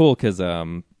away. It's cool because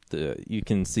you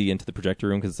can see into the projector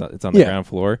room because it's on the ground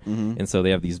floor, and so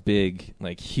they have these big,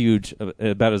 like huge,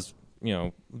 about as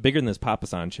bigger than this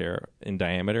papasan chair in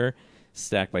diameter,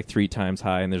 stacked like 3 times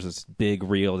high, and there's this big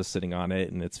reel just sitting on it,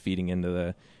 and it's feeding into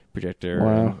the projector.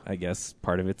 Wow. And I guess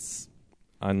part of it's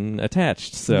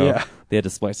unattached, so they had to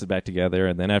splice it back together,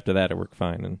 and then after that it worked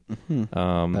fine.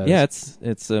 And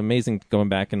it's amazing going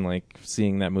back and like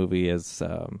seeing that movie as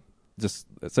just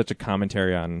such a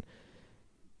commentary on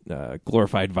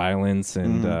glorified violence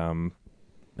and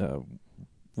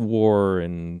war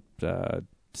and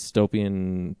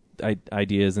dystopian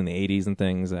ideas in the 80s and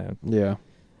things. Yeah.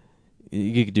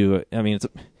 You could do it. I mean, it's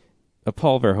a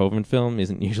Paul Verhoeven film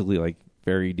isn't usually like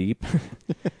very deep.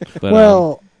 But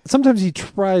Well, sometimes he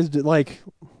tries to, like,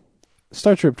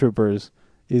 Star Trek Troopers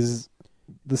is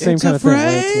the same It's kind of thing. where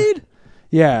it's afraid. like-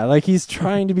 yeah, like he's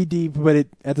trying to be deep, but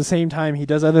at the same time he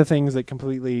does other things that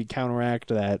completely counteract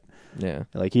that. yeah.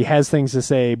 Like he has things to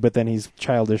say, but then he's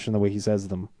childish in the way he says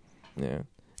them. Yeah,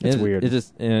 It's weird.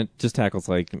 It just tackles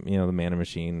like the man and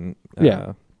machine,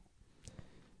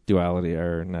 duality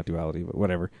or not duality, but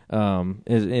whatever.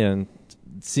 And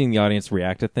seeing the audience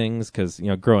react to things because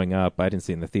growing up, I didn't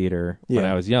see it in the theater when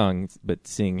I was young, but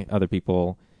seeing other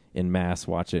people in mass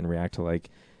watch it and react to like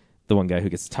the one guy who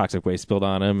gets toxic waste spilled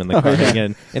on him and the car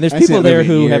and there's I've seen people that there movie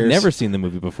who have years. never seen the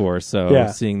movie before, so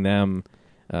seeing them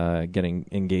getting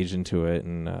engaged into it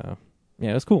and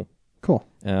it was cool. Cool.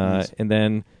 And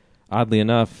then, oddly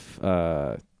enough,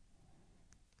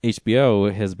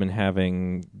 HBO has been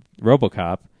having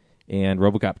RoboCop and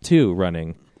RoboCop 2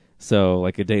 running. So,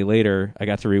 like a day later, I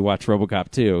got to rewatch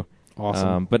RoboCop 2.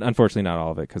 Awesome. But unfortunately, not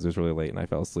all of it because it was really late and I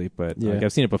fell asleep. But like,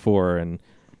 I've seen it before, and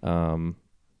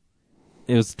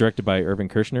it was directed by Irvin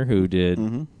Kershner, who did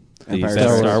the Empire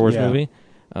best Star Wars yeah. movie,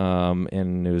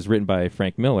 and it was written by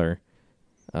Frank Miller.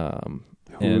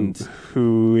 And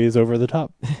Who is over the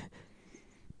top?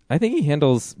 I think he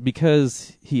handles,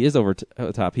 because he is over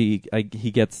the top. He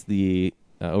gets the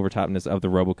overtopness of the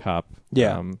RoboCop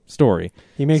Yeah. story.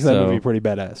 He makes that So- movie pretty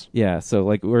badass. Yeah, so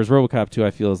like whereas RoboCop 2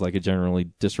 I feel is like a generally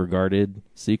disregarded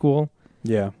sequel.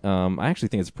 Yeah. I actually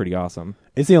think it's pretty awesome.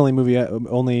 It's the only movie,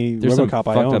 only There's some RoboCop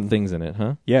I fucked own. up things in it,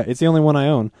 huh? Yeah, it's the only one I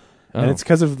own. And Oh. it's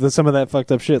because of some of that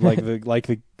fucked up shit, like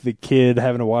the kid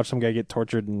having to watch some guy get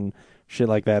tortured and shit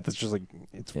like that. That's just like,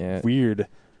 it's Yeah. weird.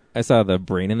 I saw the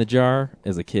Brain in the Jar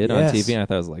as a kid Yes. on TV, and I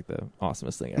thought it was like the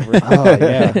awesomest thing ever. Oh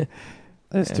yeah,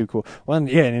 that's Yeah. too cool. Well, and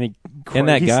he And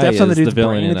that he guy steps is on the the dude's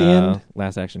villain brain in at the end.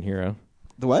 Last Action Hero.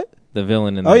 The what? The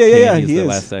villain in Oh, the yeah, King, yeah, he's he the is.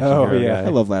 Last Action Oh, Hero yeah. guy.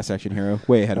 I love Last Action Hero.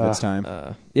 Way ahead of its time.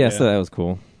 Yeah, so that was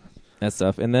cool. That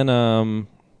stuff. And then,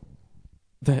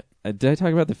 did I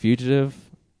talk about The Fugitive?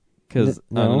 Because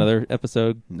No. on another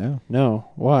episode, No. No,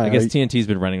 why? I guess TNT's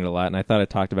been running it a lot, and I thought I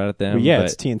talked about it then. Well, yeah, but,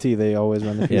 it's TNT. They always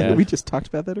run the Yeah. We just talked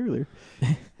about that earlier.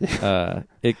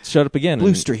 it showed up again. Blue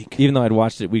and Streak. Even though I'd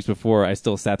watched it weeks before, I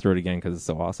still sat through it again because it's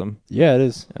so awesome. Yeah, it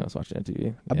is. I was watching it on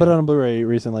TV. I put it on Blu-ray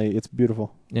recently. It's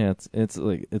beautiful. Yeah, it's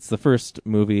like it's the first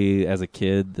movie as a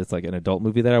kid that's like an adult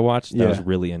movie that I watched that Yeah. I was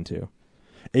really into.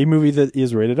 A movie that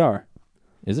is rated R.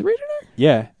 Is it rated R?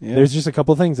 Yeah, Yeah. there's just a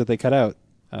couple things that they cut out.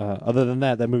 Other than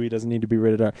that movie doesn't need to be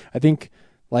rated R. I think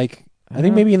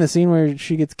maybe in the scene where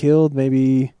she gets killed,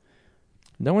 maybe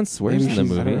No one swears Maybe in the she's-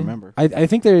 movie. I don't remember. I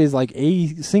think there is like a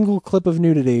single clip of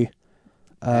nudity.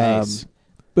 Nice.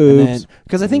 Boobs.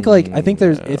 Because I think in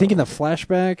the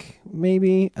flashback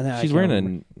maybe. And then I She's can't wearing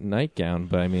remember. a nightgown,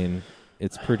 but I mean,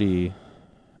 it's pretty.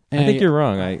 I And think you're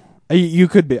wrong. You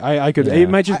could be. I could. Yeah. It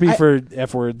might just be I- for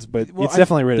F words, but Well, it's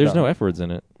definitely rated There's R. no F words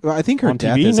in it. Well, I think her On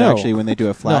death TV? is No. actually when they do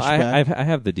a flashback. No, I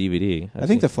have the DVD. I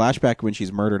think the flashback when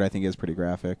she's murdered, I think, is pretty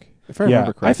graphic. If I Yeah,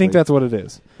 remember correctly. I think that's what it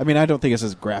is. I mean, I don't think it's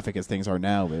as graphic as things are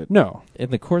now, but No.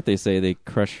 in the court they say they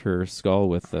crush her skull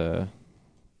with a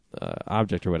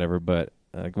object or whatever. But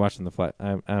watching the flash,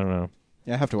 I don't know.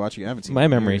 yeah, I have to watch it. I haven't seen My it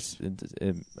in memories,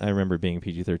 years. I remember being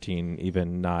PG-13,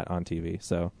 even not on TV.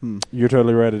 So You're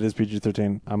totally right. It is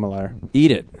PG-13. I'm a liar.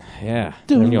 eat it, yeah.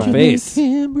 Don't in your you face. make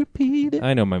him repeat it.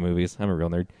 I know my movies. I'm a real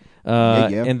nerd.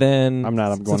 Yeah. And then I'm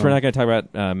not. I'm going since we're on. not going to talk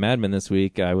about Mad Men this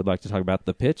week, I would like to talk about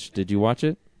The Pitch. Did you watch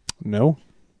it? No.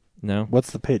 No.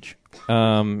 What's the pitch?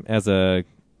 As a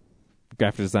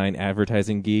graphic design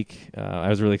advertising geek, I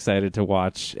was really excited to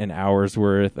watch an hour's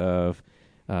worth of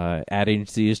ad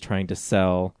agencies trying to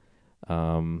sell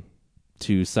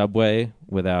to Subway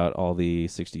without all the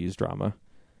 60s drama.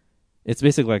 It's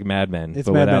basically like Mad Men. It's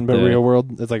but Mad without Men, but the- real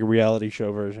world. It's like a reality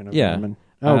show version of Yeah. Mad Men.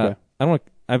 Oh, okay. I don't.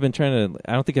 I've been trying to.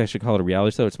 I don't think I should call it a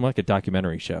reality show. It's more like a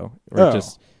documentary show where Oh. it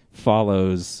just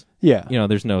follows. Yeah.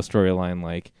 There's no storyline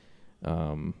like,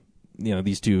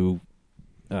 these two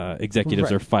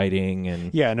executives Right. are fighting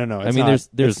and Yeah, no. I It's mean, not.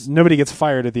 there's- It's- nobody gets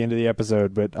fired at the end of the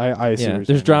episode, but I see. what you're there's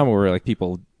saying. drama where like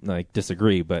people like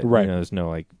disagree, but Right. there's no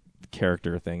like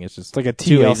character thing. It's just It's like a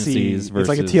two TLC. agencies It's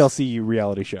like a versus- TLC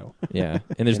reality show Yeah,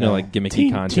 and there's You no know, like gimmicky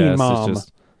Teen contest. Mom It's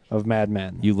just of Mad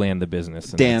Men. you land the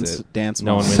business. And that's it. Dance.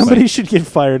 No Mom. one wins. Somebody should get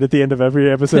fired at the end of every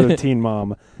episode of Teen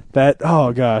Mom.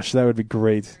 Oh gosh, that would be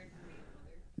great.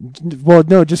 Well,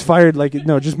 no, just fired.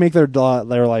 Just make their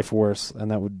life worse,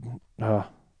 and that would.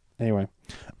 Anyway,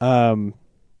 no,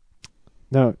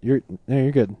 you're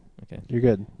good. Okay. You're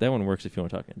good. That one works if you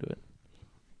want to talk into it.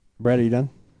 Brad, are you done?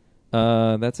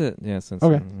 That's it. Yeah. Since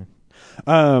Okay.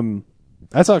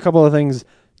 I saw a couple of things.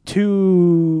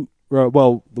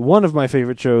 One of my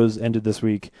favorite shows ended this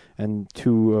week, and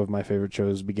two of my favorite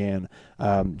shows began.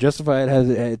 Justified has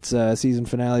its season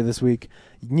finale this week.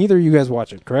 Neither of you guys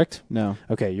watch it, correct? No.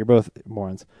 Okay, you're both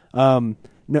morons. No,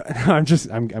 I'm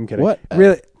kidding. What a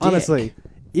Really, dick. honestly,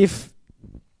 if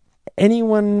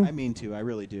anyone, I mean to. I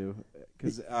really do.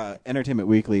 Because Entertainment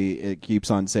Weekly, it keeps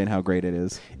on saying how great it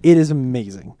is. it is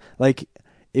amazing. Like,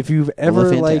 if you've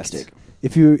ever liked, Fantastic.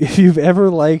 if you've ever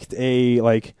liked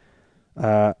an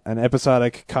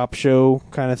episodic cop show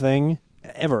kind of thing,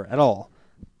 ever at all,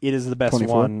 it is the best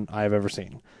 24? one I've ever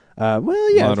seen.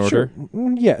 Well, yeah, Law and sure.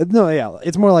 Order? Yeah, no, yeah,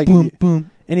 it's more like boom.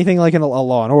 anything like a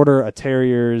Law and Order, a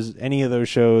Terriers, any of those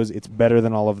shows. It's better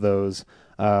than all of those.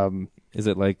 Is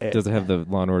it like? Does it have the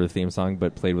Law and Order theme song,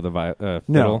 but played with a fiddle?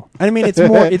 No, I mean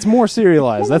it's more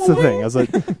serialized. That's the thing. I was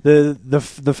like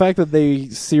the fact that they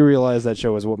serialize that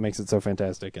show is what makes it so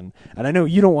fantastic. And I know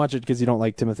you don't watch it because you don't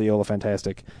like Timothy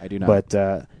Olyphantastic. I do not. But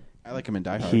I like him in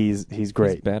Die Hard. he's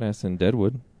great. He's badass in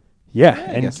Deadwood. Yeah, I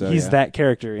and guess so, he's yeah. that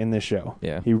character in this show.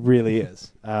 Yeah. He really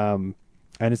is. And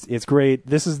it's great.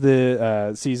 This is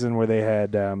the season where they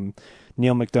had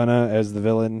Neil McDonough as the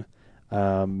villain,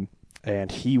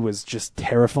 and he was just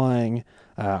terrifying.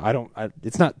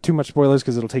 It's not too much spoilers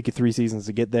because it'll take you 3 seasons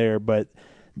to get there, but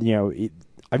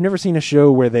I've never seen a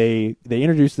show where they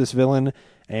introduce this villain,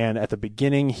 and at the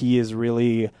beginning he is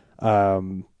really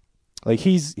like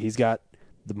he's got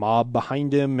the mob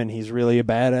behind him, and he's really a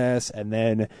badass, and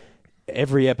then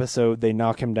every episode they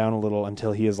knock him down a little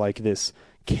until he is like this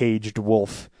caged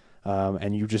wolf,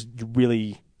 and you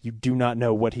do not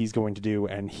know what he's going to do,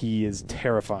 and he is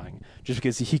terrifying just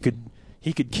because he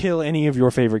could kill any of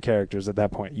your favorite characters at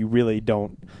that point. You really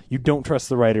don't trust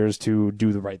the writers to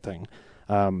do the right thing,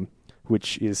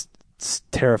 which is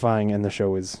terrifying, and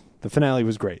the finale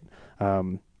was great.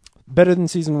 Better than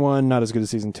season 1, not as good as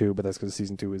season 2, but that's because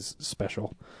season 2 is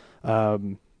special.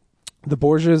 The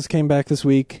Borgias came back this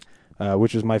week,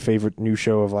 which is my favorite new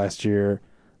show of last year,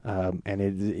 and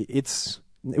it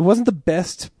wasn't the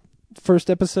best first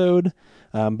episode,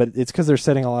 but it's because they're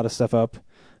setting a lot of stuff up,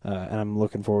 and I'm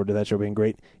looking forward to that show being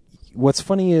great. What's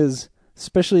funny is,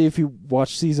 especially if you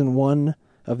watch season 1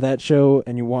 of that show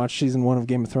and you watch season 1 of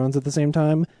Game of Thrones at the same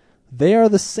time, they are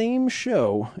the same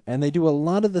show, and they do a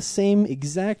lot of the same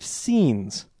exact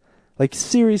scenes. Like,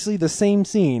 seriously, the same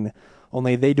scene,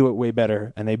 only they do it way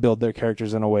better, and they build their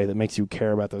characters in a way that makes you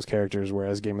care about those characters,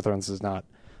 whereas Game of Thrones does not.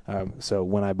 So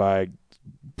when I buy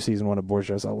season 1 of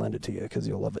Borgias, I'll lend it to you, because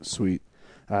you'll love it. Sweet.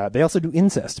 They also do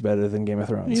incest better than Game of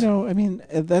Thrones. You know, I mean,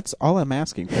 that's all I'm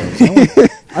asking for.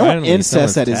 I want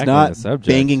incest that is not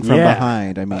banging from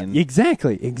behind. I mean,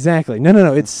 exactly.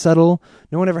 No. It's subtle.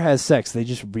 No one ever has sex. They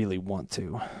just really want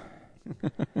to,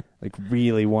 like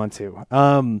really want to.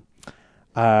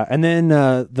 And then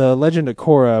the Legend of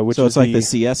Korra, which so is it's like the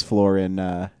CS floor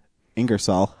in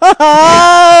Ingersoll.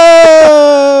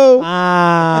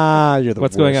 You're the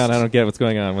What's worst. going on? I don't get what's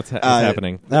going on. What's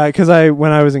happening? Because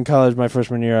when I was in college, my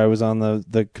freshman year, I was on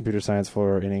the computer science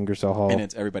floor in Ingersoll Hall.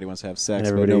 And everybody wants to have sex,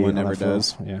 and but no one on ever that floor.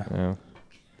 does. Yeah. Oh.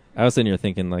 I was sitting here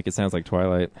thinking, like, it sounds like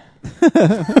Twilight.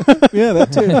 Yeah,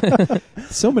 that too.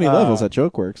 So many levels at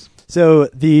JokeWorks. So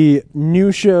the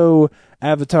new show,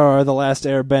 Avatar: The Last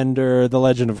Airbender, The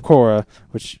Legend of Korra,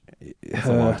 which It's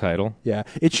a long title. Yeah,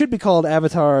 it should be called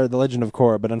Avatar: The Legend of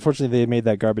Korra, but unfortunately they made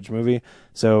that garbage movie,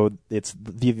 so it's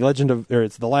The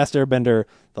Last Airbender: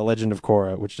 The Legend of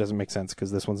Korra, which doesn't make sense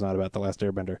because this one's not about The Last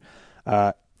Airbender.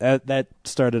 That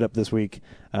started up this week,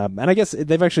 and I guess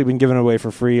they've actually been given away for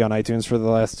free on iTunes for the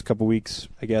last couple weeks,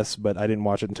 I guess, but I didn't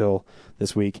watch it until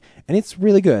this week, and it's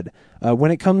really good. When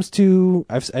it comes to,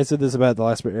 I said this about The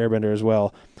Last Airbender as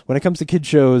well, when it comes to kid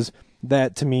shows,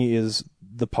 that to me is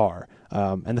the par.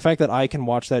 And the fact that I can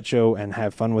watch that show and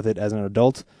have fun with it as an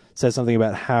adult says something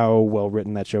about how well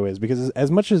written that show is, because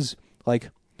as much as, like,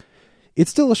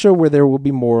 it's still a show where there will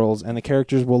be morals and the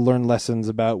characters will learn lessons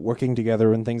about working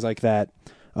together and things like that.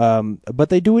 But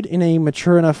they do it in a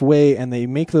mature enough way, and they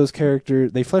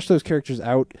flesh those characters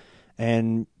out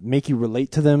and make you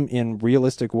relate to them in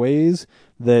realistic ways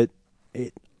that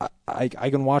I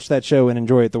can watch that show and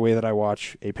enjoy it the way that I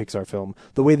watch a Pixar film,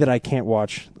 the way that I can't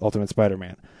watch Ultimate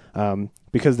Spider-Man.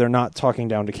 Because they're not talking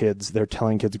down to kids, they're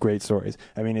telling kids great stories.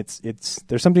 I mean,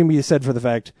 there's something to be said for the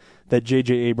fact that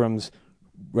J.J. Abrams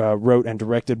wrote and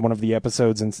directed one of the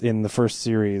episodes in the first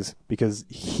series because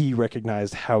he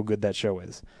recognized how good that show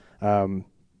is.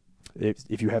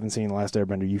 If you haven't seen Last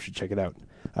Airbender, you should check it out.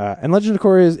 And Legend of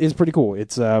Korra is pretty cool.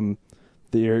 It's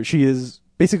she is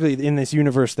basically in this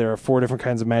universe. There are 4 different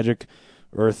kinds of magic: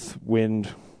 earth, wind,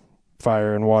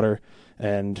 fire, and water.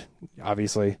 And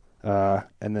obviously, and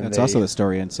then that's also the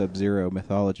story in Sub-Zero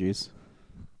mythologies.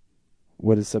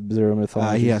 What is Sub-Zero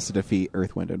mythology? He has to defeat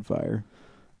Earth, Wind, and Fire.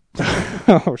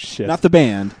 Oh shit! Not the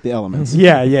band, the elements.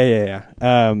 Yeah.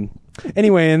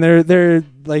 Anyway, and they're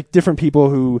like different people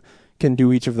who can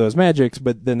do each of those magics,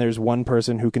 but then there's one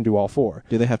person who can do all 4.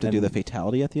 Do they have to do the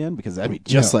fatality at the end? Because that'd be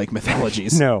just like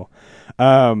mythologies. No.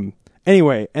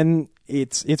 Anyway, and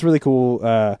it's really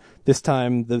cool. This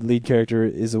time the lead character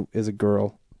is a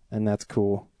girl, and that's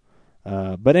cool.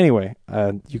 But anyway,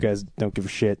 you guys don't give a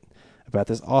shit about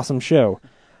this awesome show.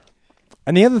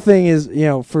 And the other thing is,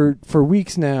 for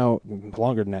weeks now,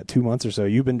 longer than that, 2 months or so,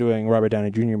 you've been doing Robert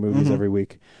Downey Jr. movies every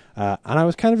week. And I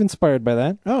was kind of inspired by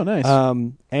that. Oh, nice.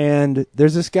 And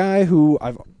there's this guy who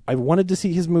I've wanted to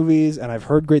see his movies, and I've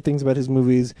heard great things about his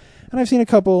movies, and I've seen a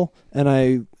couple, and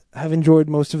I have enjoyed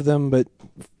most of them, but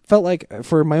felt like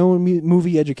for my own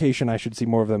movie education, I should see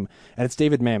more of them. And it's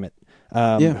David Mamet.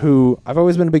 Who I've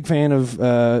always been a big fan of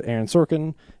Aaron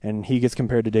Sorkin, and he gets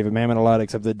compared to David Mamet a lot,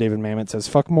 except that David Mamet says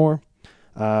fuck more.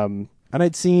 And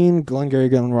I'd seen Glengarry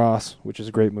Glen Ross, which is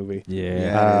a great movie.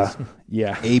 Yeah.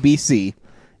 ABC.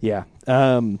 Yeah.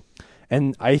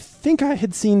 And I think I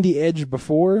had seen The Edge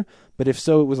before, but if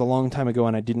so, it was a long time ago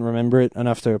and I didn't remember it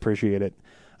enough to appreciate it.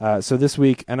 So this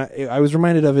week, and I was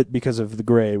reminded of it because of The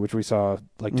Grey, which we saw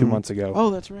like 2 months ago. Oh,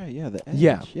 that's right. Yeah, the Edge.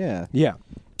 Yeah. Yeah.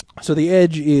 So The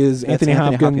Edge is That's Anthony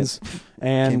Anthony Hopkins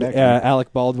and Came back to me.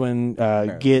 Alec Baldwin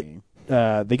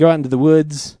they go out into the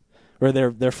woods, or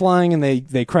they're flying and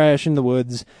they crash in the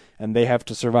woods and they have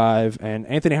to survive. And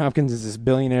Anthony Hopkins is this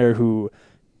billionaire who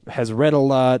has read a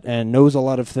lot and knows a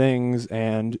lot of things,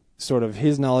 and sort of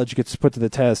his knowledge gets put to the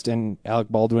test. And Alec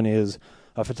Baldwin is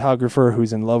a photographer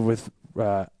who's in love with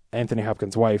Anthony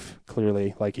Hopkins' wife,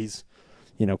 clearly. Like he's,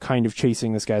 kind of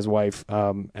chasing this guy's wife,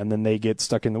 and then they get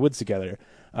stuck in the woods together.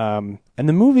 And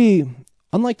the movie,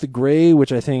 unlike The Grey,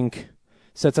 which I think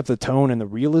sets up the tone and the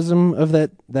realism of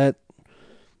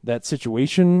that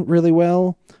situation really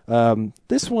well,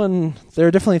 this one, there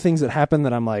are definitely things that happen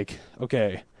that I'm like,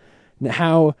 okay,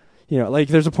 how, like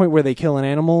there's a point where they kill an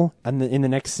animal, and in the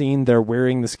next scene they're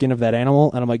wearing the skin of that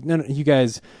animal, and I'm like, no, you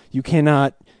guys, you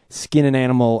cannot skin an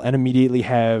animal and immediately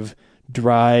have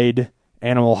dried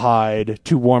animal hide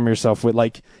to warm yourself with.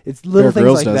 Like, it's little Bear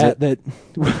things Grylls like does that.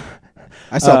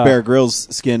 I saw Bear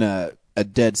Grylls skin a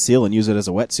dead seal and use it as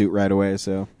a wetsuit right away.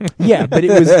 So Yeah, but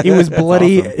it was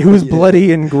bloody. awesome. It was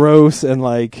bloody and gross, and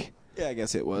like, yeah, I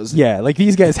guess it was. yeah, like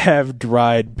these guys have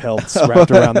dried pelts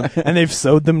wrapped around them, and they've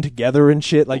sewed them together and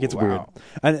shit. Like, it's weird,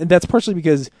 and that's partially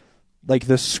because like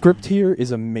the script here is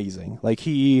amazing. Like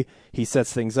he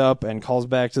sets things up and calls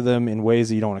back to them in ways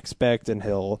that you don't expect, and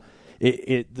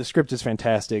the script is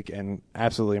fantastic and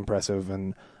absolutely impressive,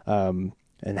 and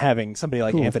having somebody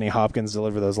like Anthony Hopkins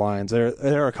deliver those lines,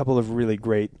 there are a couple of really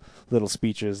great little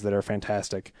speeches that are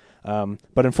fantastic.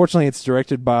 But unfortunately, it's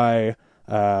directed by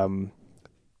the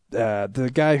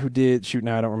guy who did Shoot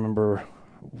Now. I don't remember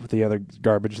the other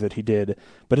garbage that he did,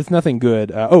 but it's nothing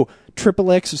good.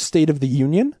 Triple X State of the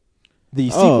Union, the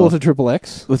sequel to Triple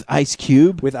X with Ice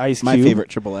Cube. with Ice My Cube. favorite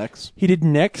Triple X. He did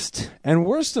Next, and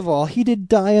worst of all, he did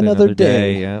Die Another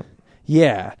Day. Yeah.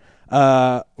 Yeah.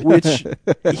 Which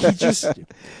he just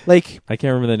like I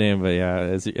can't remember the name, but yeah,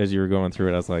 as you were going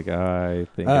through it, I was like, I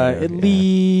think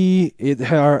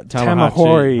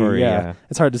Tamahori. Yeah. yeah.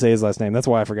 It's hard to say his last name. That's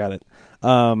why I forgot it.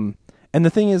 And the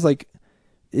thing is, like,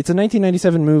 it's a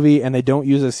 1997 movie, and they don't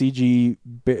use a CG.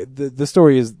 The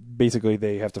story is basically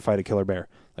they have to fight a killer bear,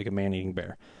 like a man-eating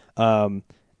bear.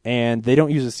 And they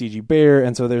don't use a CG bear,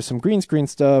 and so there's some green screen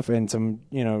stuff and some,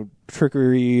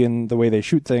 trickery in the way they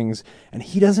shoot things, and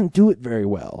he doesn't do it very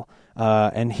well.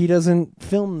 And he doesn't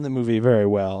film the movie very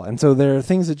well, and so there are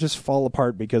things that just fall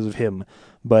apart because of him.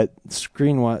 But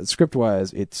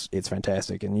script-wise, it's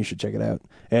fantastic, and you should check it out.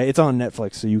 It's on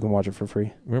Netflix, so you can watch it for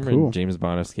free. Remember when James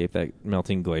Bond escaped that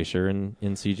melting glacier in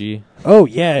CG? Oh,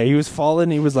 yeah, he was falling.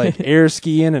 He was, like, air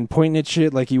skiing and pointing at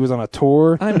shit like he was on a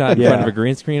tour. I'm not in front of a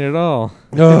green screen at all.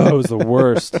 Oh, it was the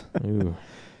worst. Ooh.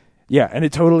 Yeah, and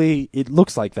it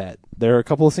looks like that. There are a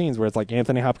couple of scenes where it's like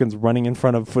Anthony Hopkins running in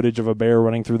front of footage of a bear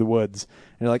running through the woods.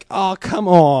 And you're like, oh, come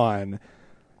on.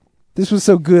 This was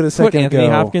so good a second Put Anthony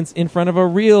ago. Hopkins in front of a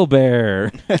real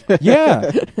bear.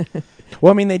 Yeah.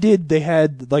 Well, I mean, they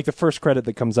had, like, the first credit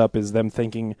that comes up is them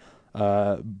thinking,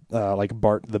 like,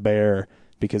 Bart the bear,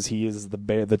 because he is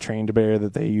the trained bear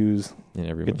that they use. In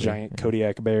every Like a movie. giant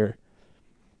Kodiak bear.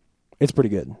 It's pretty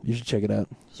good. You should check it out.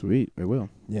 Sweet, I will.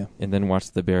 Yeah. And then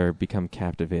watch the bear become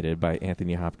captivated by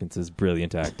Anthony Hopkins'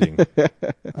 brilliant acting.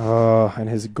 And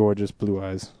his gorgeous blue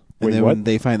eyes. And Wait, then what? when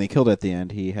they finally killed at the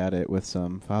end, he had it with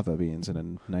some fava beans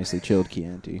and a nicely chilled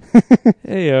Chianti.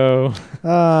 Heyo.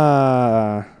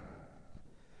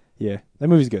 Yeah, that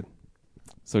movie's good.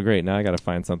 So great. Now I got to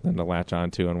find something to latch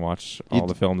onto and watch You all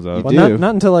the films of. Well, do.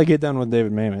 not until I get done with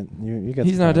David Mamet. You got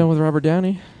He's some not time. done with Robert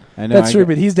Downey. I know. That's true,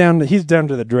 but he's down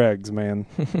to the dregs, man.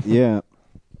 Yeah.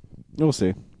 We'll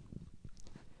see.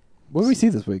 What did we see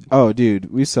this week? Oh,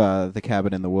 dude, we saw The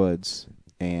Cabin in the Woods,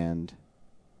 and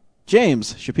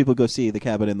James, should people go see The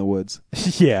Cabin in the Woods?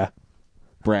 Yeah.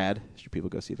 Brad, should people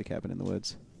go see The Cabin in the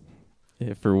Woods?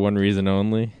 For one reason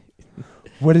only.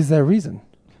 What is that reason?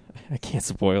 I can't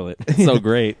spoil it. It's so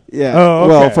great. Yeah. Oh, okay.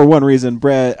 Well, for one reason,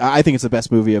 Brad, I think it's the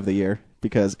best movie of the year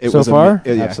because it So was far?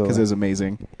 yeah, Absolutely. because it was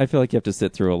amazing. I feel like you have to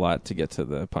sit through a lot to get to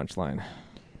the punchline.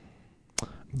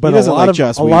 But He a doesn't lot like of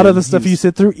Joss a lot of Whedon. the stuff you He's-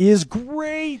 sit through is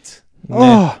great. Meh.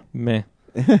 Oh, Meh.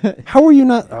 how are you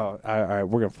not? Oh, all right,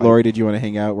 we're gonna fight. Lori, did you want to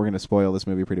hang out? We're going to spoil this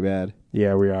movie pretty bad.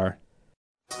 Yeah, we are.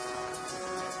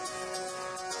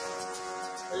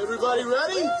 Everybody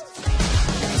ready?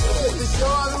 Get the show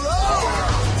on the road!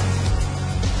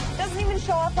 Doesn't even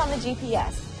show up on the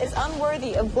GPS. It's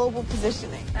unworthy of global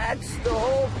positioning. That's the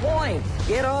whole point.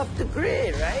 Get off the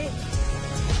grid, right?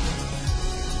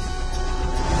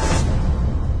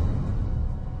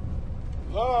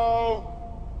 Hello?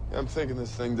 I'm thinking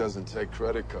this thing doesn't take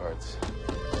credit cards.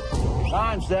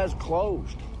 Sign says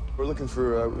closed. We're looking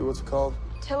for, what's it called?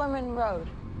 Tillerman Road.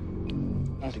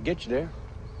 Not to get you there,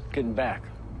 getting back.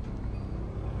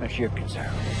 That's your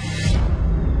concern.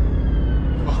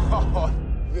 Oh,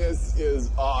 this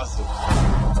is awesome.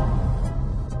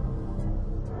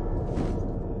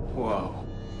 Whoa.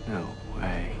 No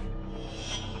way.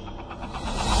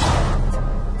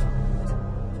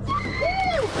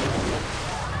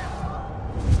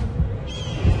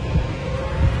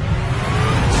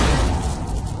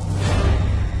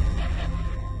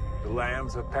 The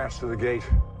lambs have passed through the gate.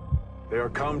 They are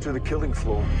come to the killing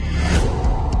floor.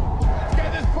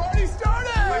 Get this party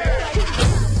started!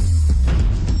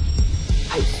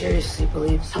 I seriously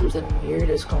believe something weird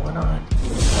is going on.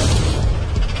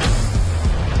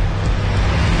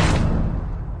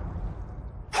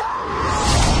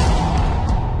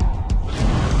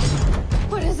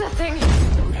 What is that thing?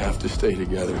 We have to stay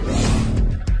together.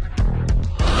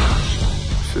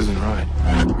 This isn't right.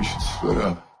 We should split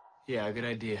up. Yeah, good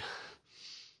idea.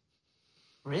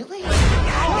 Really? We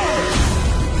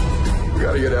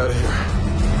gotta get out of here.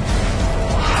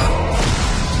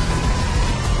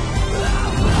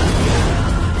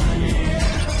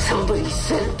 Somebody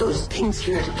sent those things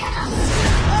here to get us.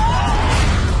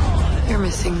 You're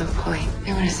missing the point.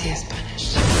 They want to see us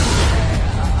punished.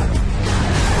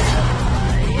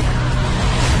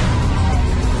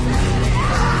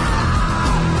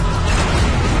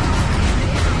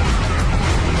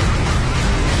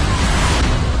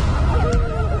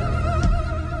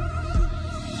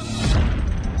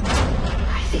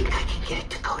 I think I can get it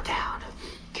to go down.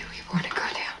 Do we want to go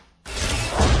down?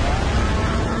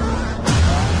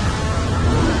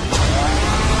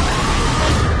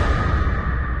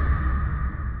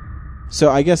 So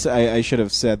I guess I should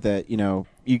have said that,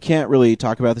 you can't really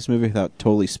talk about this movie without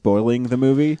totally spoiling the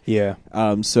movie. Yeah.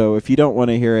 So if you don't want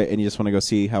to hear it and you just want to go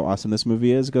see how awesome this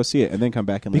movie is, go see it and then come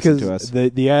back and listen to us.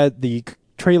 Because the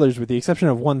trailers, with the exception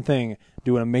of one thing,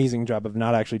 do an amazing job of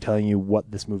not actually telling you what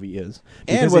this movie is.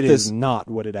 Because it is not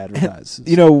what it advertises.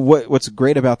 What's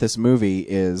great about this movie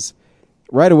is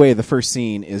right away the first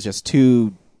scene is just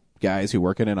two guys who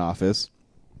work in an office.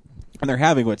 And they're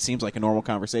having what seems like a normal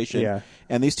conversation. Yeah.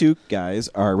 And these two guys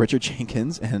are Richard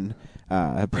Jenkins and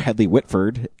Bradley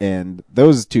Whitford. And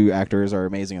those two actors are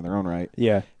amazing in their own right.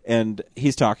 Yeah. And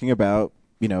he's talking about,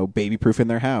 baby-proofing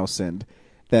their house. And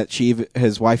that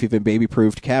his wife even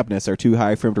baby-proofed cabinets are too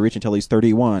high for him to reach until he's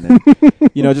 31. And,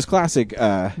 just classic.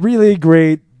 Really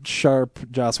great, sharp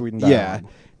Joss Whedon dialogue. Yeah.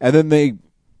 And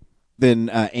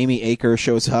then Amy Acker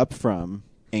shows up from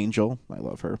Angel. I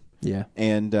love her. Yeah.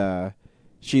 And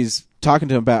she's talking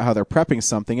to him about how they're prepping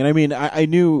something. And I mean, I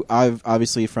knew,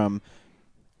 obviously from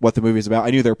what the movie's about, I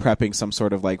knew they're prepping some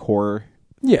sort of like horror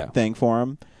thing for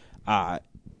him. And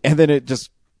then it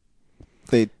just,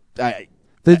 the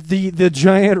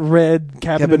giant red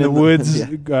Cabin in the Woods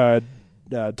yeah.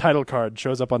 title card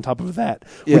shows up on top of that,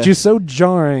 Yeah. which is so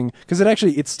jarring because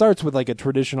it starts with like a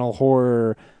traditional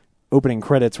horror opening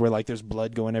credits where like there's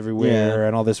blood going everywhere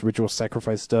and all this ritual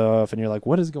sacrifice stuff, and you're like,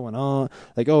 what is going on?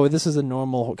 Like, oh, this is a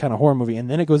normal kind of horror movie, and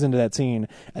then it goes into that scene,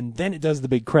 and then it does the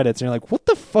big credits, and you're like, what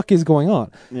the fuck is going on?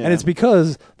 Yeah. And it's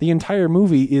because the entire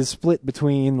movie is split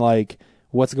between like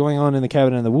what's going on in the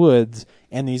cabin in the woods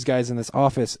and these guys in this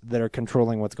office that are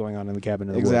controlling what's going on in the cabin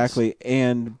in the woods. Exactly.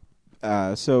 And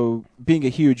so being a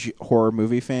huge horror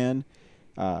movie fan,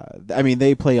 I mean,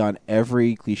 they play on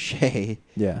every cliche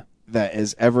that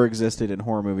has ever existed in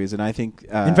horror movies, and I think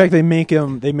in fact they make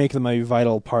them a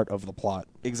vital part of the plot.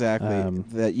 Exactly.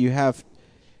 That you have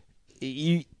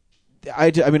I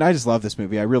mean, I just love this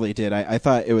movie. I really did. I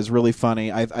thought it was really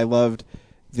funny. I loved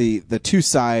the two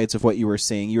sides of what you were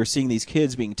seeing. You were seeing these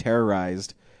kids being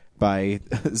terrorized by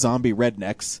zombie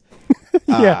rednecks.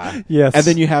 Yes. And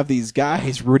then you have these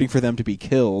guys rooting for them to be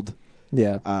killed.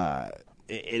 Yeah.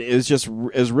 It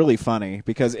was really funny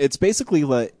because it's basically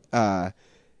like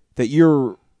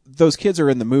that those kids are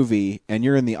in the movie and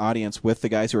you're in the audience with the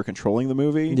guys who are controlling the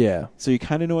movie. Yeah. So you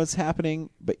kind of know what's happening,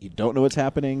 but you don't know what's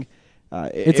happening.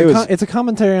 It's a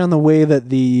commentary on the way that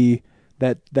the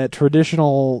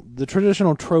traditional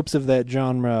tropes of that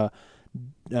genre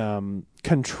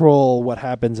control what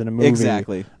happens in a movie.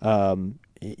 Exactly.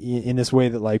 In this way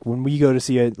that like when we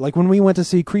went to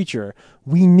see Creature,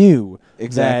 we knew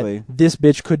exactly that this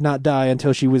bitch could not die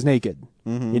until she was naked.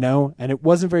 Mm-hmm. And it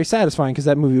wasn't very satisfying because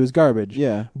that movie was garbage.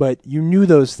 Yeah. But you knew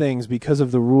those things because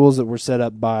of the rules that were set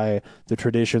up by the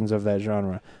traditions of that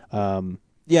genre.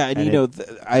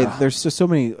 There's just so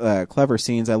many clever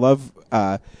scenes. I love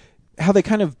how they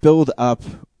kind of build up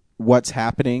what's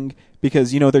happening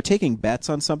because, they're taking bets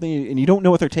on something and you don't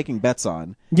know what they're taking bets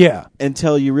on Yeah.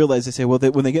 until you realize they say, well,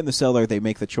 when they get in the cellar, they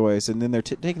make the choice and then they're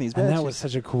taking these bets. And that was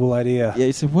such a cool idea. Yeah,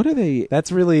 you said, what are they?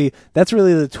 That's really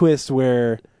the twist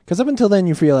where, because up until then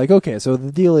you feel like, okay, so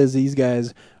the deal is these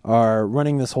guys are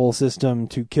running this whole system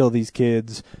to kill these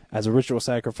kids as a ritual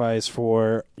sacrifice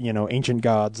for, ancient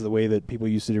gods, the way that people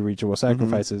used to do ritual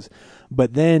sacrifices.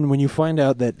 But then when you find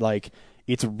out that, like,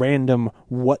 it's random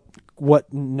what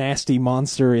nasty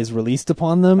monster is released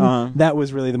upon them, that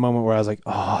was really the moment where I was like,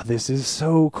 oh, this is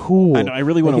so cool. I know, I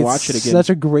really want to watch it again. Such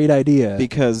a great idea.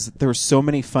 Because there were so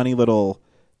many funny little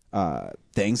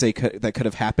things that could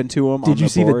have happened to them. Did you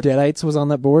see the Deadites was on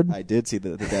that board? I did see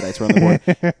the Deadites were on the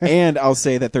board. And I'll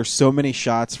say that there's so many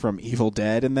shots from Evil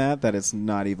Dead in that it's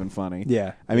not even funny.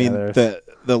 Yeah. I mean, the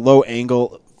low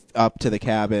angle up to the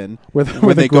cabin where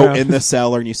they go in the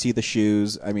cellar and you see the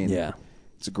shoes. I mean,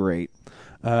 it's great.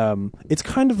 It's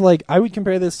kind of like, I would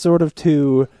compare this sort of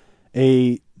to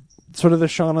a sort of the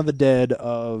Shaun of the Dead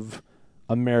of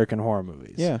American horror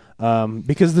movies. Yeah.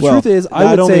 Because the truth is,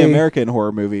 I would not say only American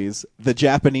horror movies, the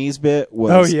Japanese bit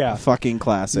was a fucking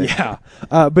classic. Yeah.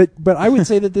 But I would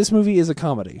say that this movie is a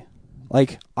comedy.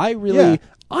 Like, I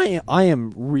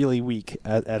am really weak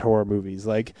at horror movies.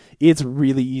 Like, it's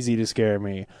really easy to scare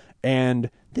me. And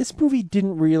this movie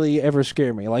didn't really ever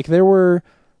scare me. Like, there were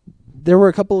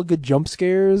a couple of good jump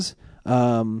scares,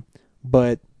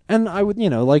 but I would,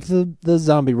 like the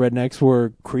zombie rednecks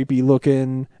were creepy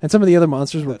looking, and some of the other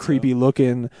monsters were creepy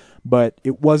looking, but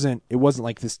it wasn't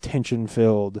like this tension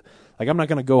filled. Like, I'm not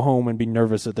gonna go home and be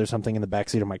nervous that there's something in the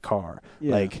backseat of my car.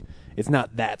 Yeah. Like, it's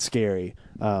not that scary,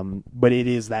 but it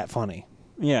is that funny.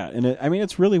 Yeah, and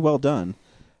it's really well done.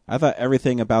 I thought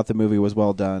everything about the movie was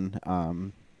well done.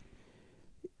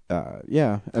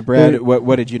 Brad,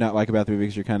 what did you not like about the movie?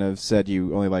 Because you kind of said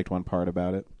you only liked one part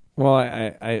about it. Well,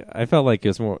 I felt like it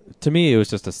was more, to me, it was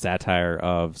just a satire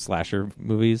of slasher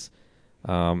movies.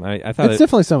 I thought it's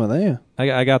definitely some of that. Yeah,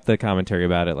 I got the commentary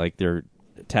about it, like they're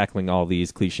tackling all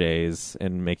these cliches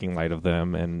and making light of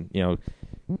them, and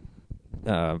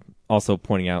also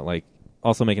pointing out, like,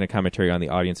 also making a commentary on the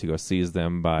audience who goes sees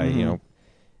them by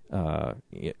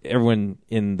everyone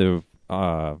in the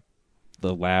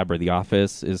lab or the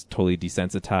office is totally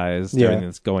desensitized to everything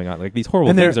that's going on. Like, these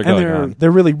horrible things are going on.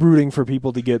 They're really rooting for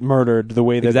people to get murdered the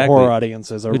way that horror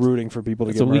audiences are rooting for people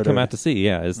to get murdered. So we come out to see,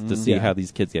 is to see how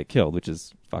these kids get killed, which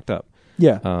is fucked up.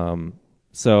 Yeah.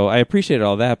 So I appreciated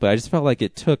all that, but I just felt like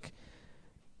it took,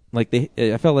 I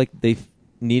felt like they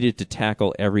needed to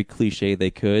tackle every cliche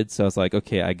they could. So I was like,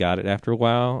 okay, I got it after a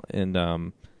while. And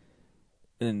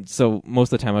so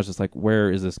most of the time I was just like,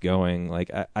 where is this going? Like,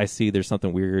 I see there's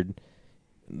something weird.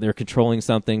 They're controlling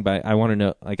something, but I want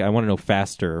to know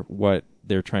faster what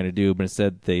they're trying to do. But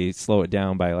instead, they slow it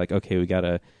down by, like, okay, we got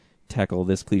to tackle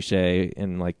this cliche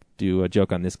and, like, do a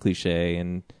joke on this cliche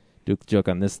and do a joke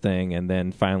on this thing. And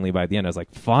then finally, by the end, I was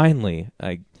like, finally,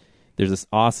 there's this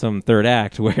awesome third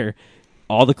act where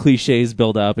all the cliches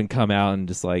build up and come out and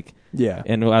just, like, yeah.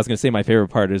 And what I was going to say, my favorite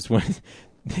part is when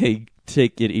they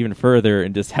take it even further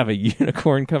and just have a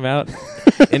unicorn come out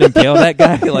and impale that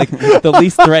guy, like the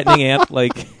least threatening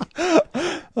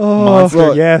monster.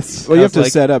 Well, yes. Well, you have to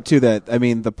set up too that,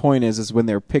 the point is when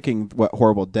they're picking what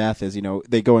horrible death is,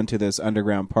 they go into this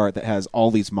underground part that has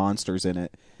all these monsters in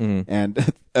it,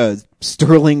 and a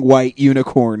sterling white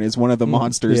unicorn is one of the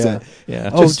monsters.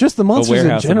 Just the monsters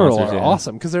in general are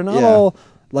awesome because they're not all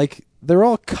like, they're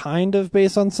all kind of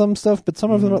based on some stuff, but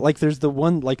some of them are, like, there's the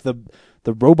one, like the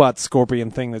robot scorpion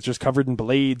thing that's just covered in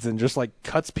blades and just, like,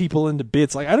 cuts people into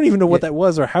bits. Like, I don't even know what that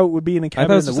was or how it would be in a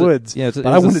cabin in the woods. But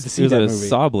I wanted to see that movie. It was a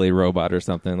saw blade robot or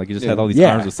something. Like, you just had all these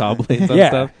arms with saw blades and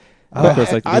stuff. Of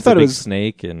course, like, I thought it was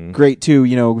snake and great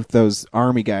too. Those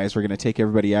army guys were going to take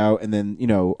everybody out, and then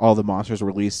all the monsters were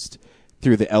released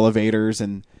through the elevators,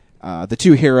 and the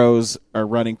two heroes are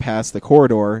running past the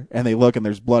corridor, and they look, and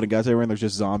there's blood and guts everywhere, and there's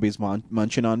just zombies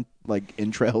munching on, like,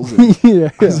 entrails. And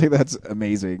I was like, that's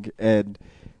amazing. And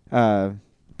but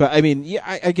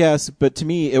I guess. But to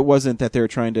me, it wasn't that they were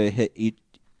trying to hit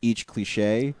each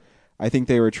cliche. I think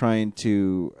they were trying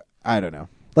to. I don't know.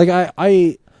 Like,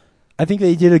 I think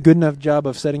they did a good enough job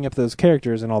of setting up those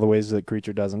characters in all the ways that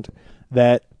Creature doesn't,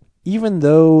 that even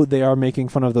though they are making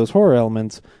fun of those horror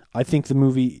elements, I think the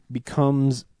movie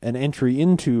becomes an entry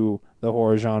into the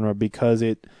horror genre because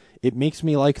it makes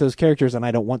me like those characters and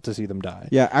I don't want to see them die.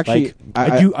 Yeah, actually,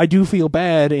 like, I do feel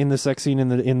bad in the sex scene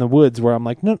in the woods where I'm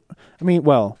like, no,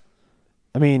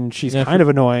 she's kind of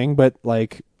annoying, but,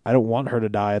 like, I don't want her to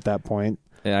die at that point.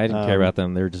 Yeah, I didn't care about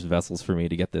them. They were just vessels for me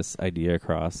to get this idea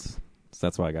across. So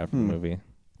that's what I got from the movie.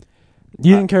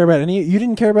 You didn't care about any. You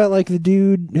didn't care about like the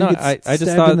dude who No, gets I just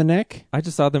stabbed thought in the neck. I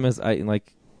just saw them as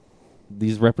like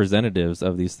these representatives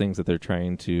of these things that they're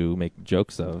trying to make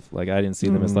jokes of. Like I didn't see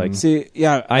them as like. See,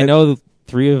 yeah, I know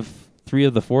three of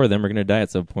the four of them are going to die at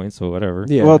some point, so whatever.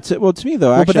 Yeah. Well, to me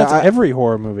though, Well, actually, but that's every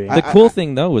horror movie. The cool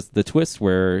thing though was the twist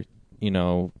where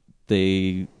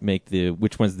they make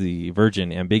which one's the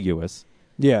virgin ambiguous.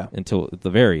 Yeah. Until the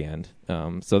very end.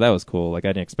 So that was cool. Like I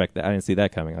didn't expect that. I didn't see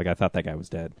that coming. Like I thought that guy was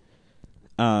dead.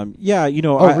 Yeah,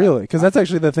 Oh, really? Because that's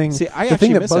actually the thing. See, I the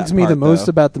thing actually that miss bugs that me the part, most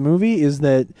though. about the movie is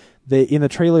that in the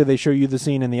trailer they show you the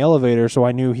scene in the elevator, so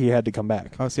I knew he had to come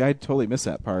back. Oh, see, I totally missed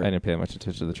that part. I didn't pay much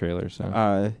attention to the trailer. So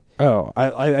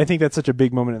I think that's such a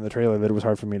big moment in the trailer that it was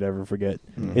hard for me to ever forget.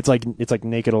 It's like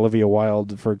naked Olivia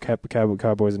Wilde for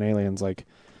Cowboys and Aliens. Like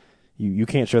you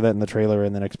can't show that in the trailer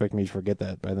and then expect me to forget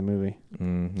that by the movie.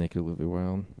 Naked Olivia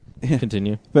Wilde.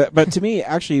 Continue. But to me,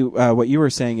 actually, what you were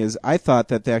saying is I thought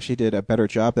that they actually did a better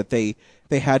job, that they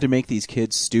had to make these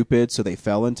kids stupid, so they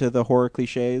fell into the horror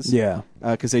cliches. Yeah.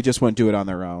 Because they just wouldn't do it on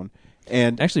their own.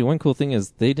 And actually, one cool thing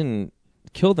is they didn't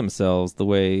kill themselves the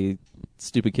way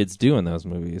stupid kids do in those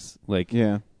movies. Like,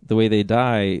 the way they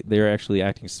die, they're actually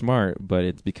acting smart, but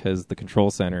it's because the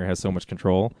control center has so much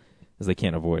control, as they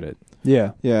can't avoid it.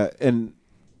 Yeah. Yeah, and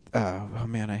oh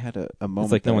man, I had a moment.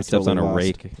 It's like no that I one steps totally on a lost.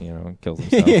 rake, and kills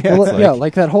himself.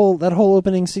 Like that whole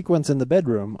opening sequence in the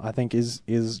bedroom, I think is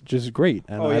just great,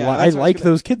 and I like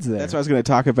those kids there. That's what I was going to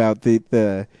talk about.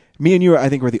 The me and you, I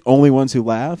think, were the only ones who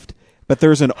laughed. But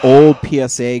there's an old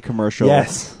PSA commercial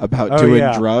about doing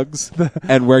drugs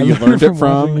and where you learned it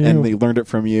from, and they learned it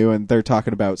from you, and they're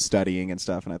talking about studying and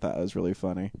stuff, and I thought it was really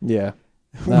funny. Yeah.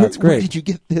 No, it's great. Where did you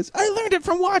get this? I learned it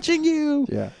from watching you.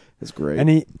 Yeah. It's great. And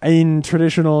he, in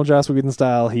traditional Joss Whedon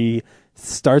style, he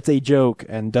starts a joke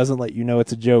and doesn't let you know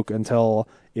it's a joke until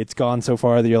it's gone so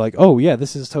far that you're like, oh yeah,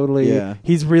 this is totally,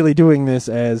 he's really doing this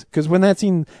as, because when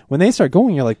they start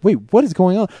going, you're like, wait, what is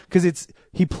going on? Because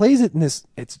he plays it in this,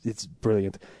 it's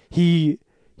brilliant. He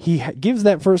gives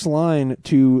that first line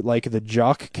to like the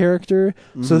jock character,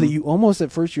 so that you almost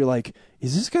at first you're like,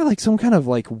 is this guy like some kind of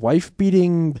like wife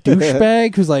beating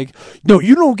douchebag who's like, no,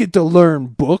 you don't get to learn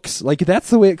books. Like that's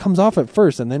the way it comes off at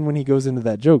first, and then when he goes into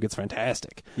that joke, it's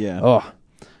fantastic. Yeah. Oh,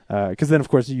 because then of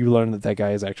course you learn that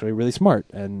guy is actually really smart,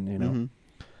 and you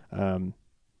know,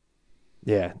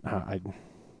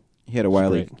 he had a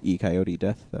wily E. Coyote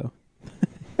death though.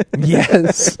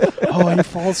 Yes. Oh, he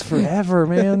falls forever,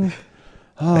 man.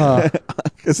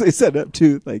 Because they set up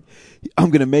to like, I'm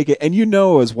gonna make it, and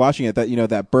as watching it that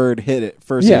that bird hit it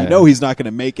first. Yeah. And he's not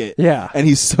gonna make it. Yeah. And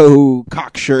he's so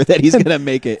cocksure that he's gonna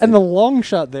make it. And the long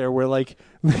shot there, where like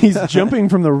he's jumping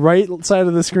from the right side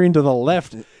of the screen to the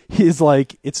left, he's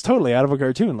like, it's totally out of a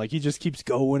cartoon. Like he just keeps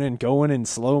going and going in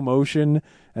slow motion,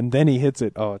 and then he hits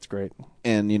it. Oh, it's great.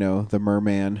 And the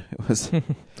merman was,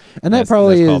 and that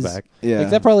probably is callback.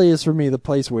 Like, that probably is for me the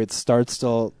place where it starts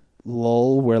to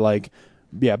lull, where like.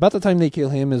 Yeah, about the time they kill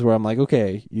him is where I'm like,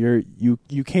 okay, you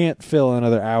can't fill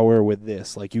another hour with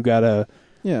this. Like you gotta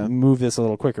move this a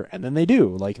little quicker, and then they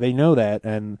do. Like they know that,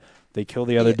 and they kill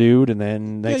the other dude, and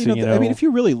then next thing you know, I mean, if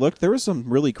you really looked, there was some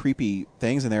really creepy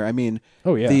things in there. I mean,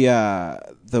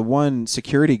 the one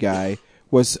security guy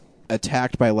was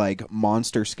attacked by like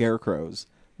monster scarecrows.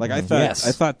 Like I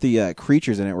thought the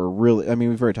creatures in it were really. I mean,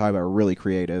 we've already talked about were really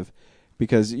creative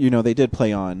because they did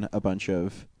play on a bunch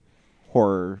of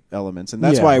horror elements, and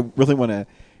that's why I really want to,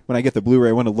 when I get the Blu-ray,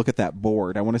 I want to look at that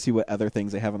board. I want to see what other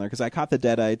things they have on there, because I caught the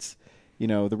Deadites, the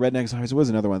redneck zombies. There was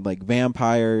another one like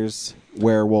vampires,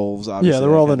 werewolves. Obviously, there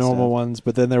were all the normal ones,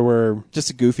 but then there were just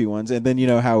the goofy ones. And then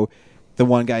how the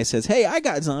one guy says, "Hey, I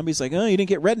got zombies." Like, oh, you didn't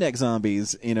get redneck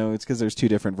zombies. It's because there's two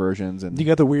different versions. And you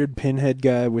got the weird pinhead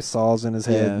guy with saws in his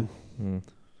head.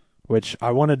 Which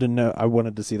I wanted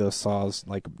to see those saws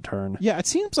like turn. Yeah, it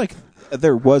seems like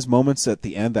there was moments at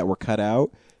the end that were cut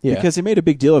out because they made a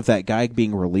big deal of that guy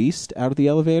being released out of the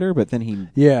elevator, but then he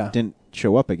didn't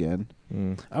show up again.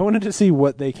 I wanted to see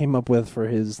what they came up with for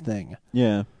his thing.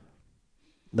 Yeah.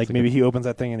 Like maybe he opens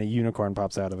that thing and a unicorn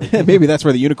pops out of it. Maybe that's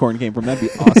where the unicorn came from. That'd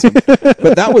be awesome.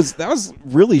 But that was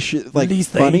really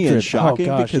funny and shocking.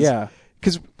 Oh, gosh,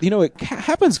 because it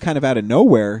happens kind of out of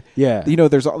nowhere. Yeah,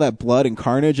 there's all that blood and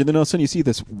carnage, and then all of a sudden you see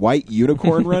this white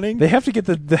unicorn running. They have to get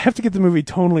the movie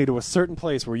tonally to a certain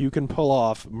place where you can pull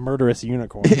off murderous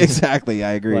unicorns. Exactly,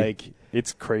 I agree. Like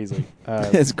it's crazy.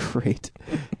 It's great.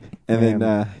 And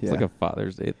then it's like a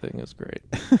Father's Day thing. It's great.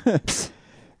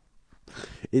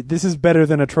 This is better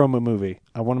than a trauma movie.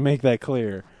 I want to make that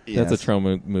clear. Yes. That's a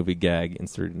trauma movie gag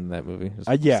inserted in that movie.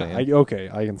 I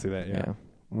can see that. Yeah.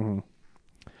 Mm-hmm.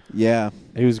 Yeah,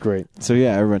 it was great. So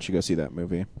everyone should go see that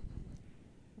movie.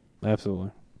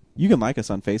 Absolutely. You can like us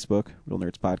on Facebook, Real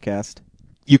Nerds Podcast.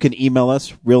 You can email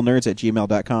us,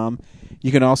 realnerds@gmail.com.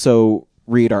 You can also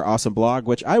read our awesome blog,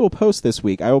 which I will post this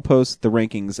week. I will post the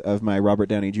rankings of my Robert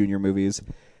Downey Jr. movies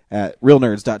at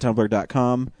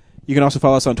realnerds.tumblr.com. You can also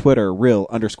follow us on Twitter,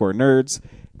 real_nerds.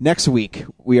 Next week,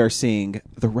 we are seeing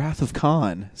The Wrath of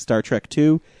Khan, Star Trek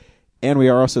 2. And we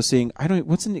are also seeing,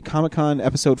 what's in Comic-Con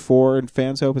Episode 4 in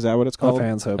Fans Hope? Is that what it's called?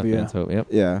 Fans Hope, Fans Hope, yep.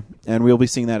 Yeah, and we'll be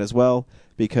seeing that as well,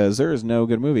 because there is no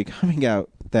good movie coming out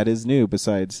that is new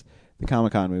besides the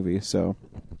Comic-Con movie. So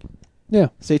Yeah.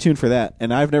 stay tuned for that.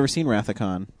 And I've never seen Wrath of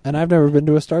Khan. And I've never been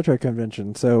to a Star Trek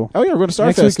convention, so Oh, yeah, we're going to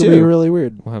next Starfest, week too. will be really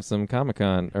weird. We'll have some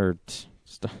Comic-Con or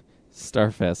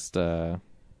Starfest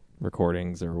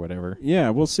recordings or whatever.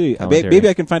 Yeah, we'll see. Commentary. Maybe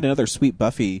I can find another sweet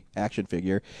Buffy action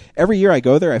figure. Every year I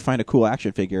go there, I find a cool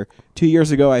action figure. 2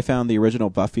 years ago, I found the original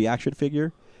Buffy action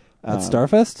figure. At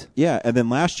Starfest? Yeah, and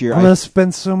then last year I'm going to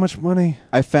spend so much money.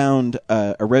 I found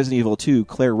a Resident Evil 2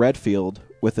 Claire Redfield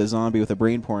with a zombie with a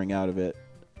brain pouring out of it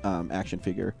action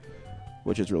figure,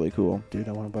 which is really cool. Dude,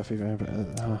 I want a Buffy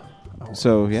vampire.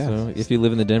 So, yeah. So if you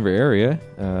live in the Denver area,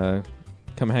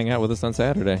 come hang out with us on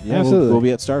Saturday. Yeah, Absolutely. we'll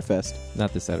be at Starfest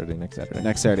Not this Saturday, next Saturday.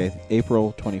 next Saturday,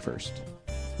 April 21st.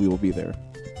 We will be there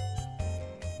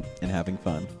and having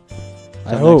fun.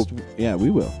 I hope. Yeah,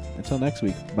 we will. Until next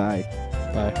week. Bye.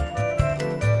 Bye.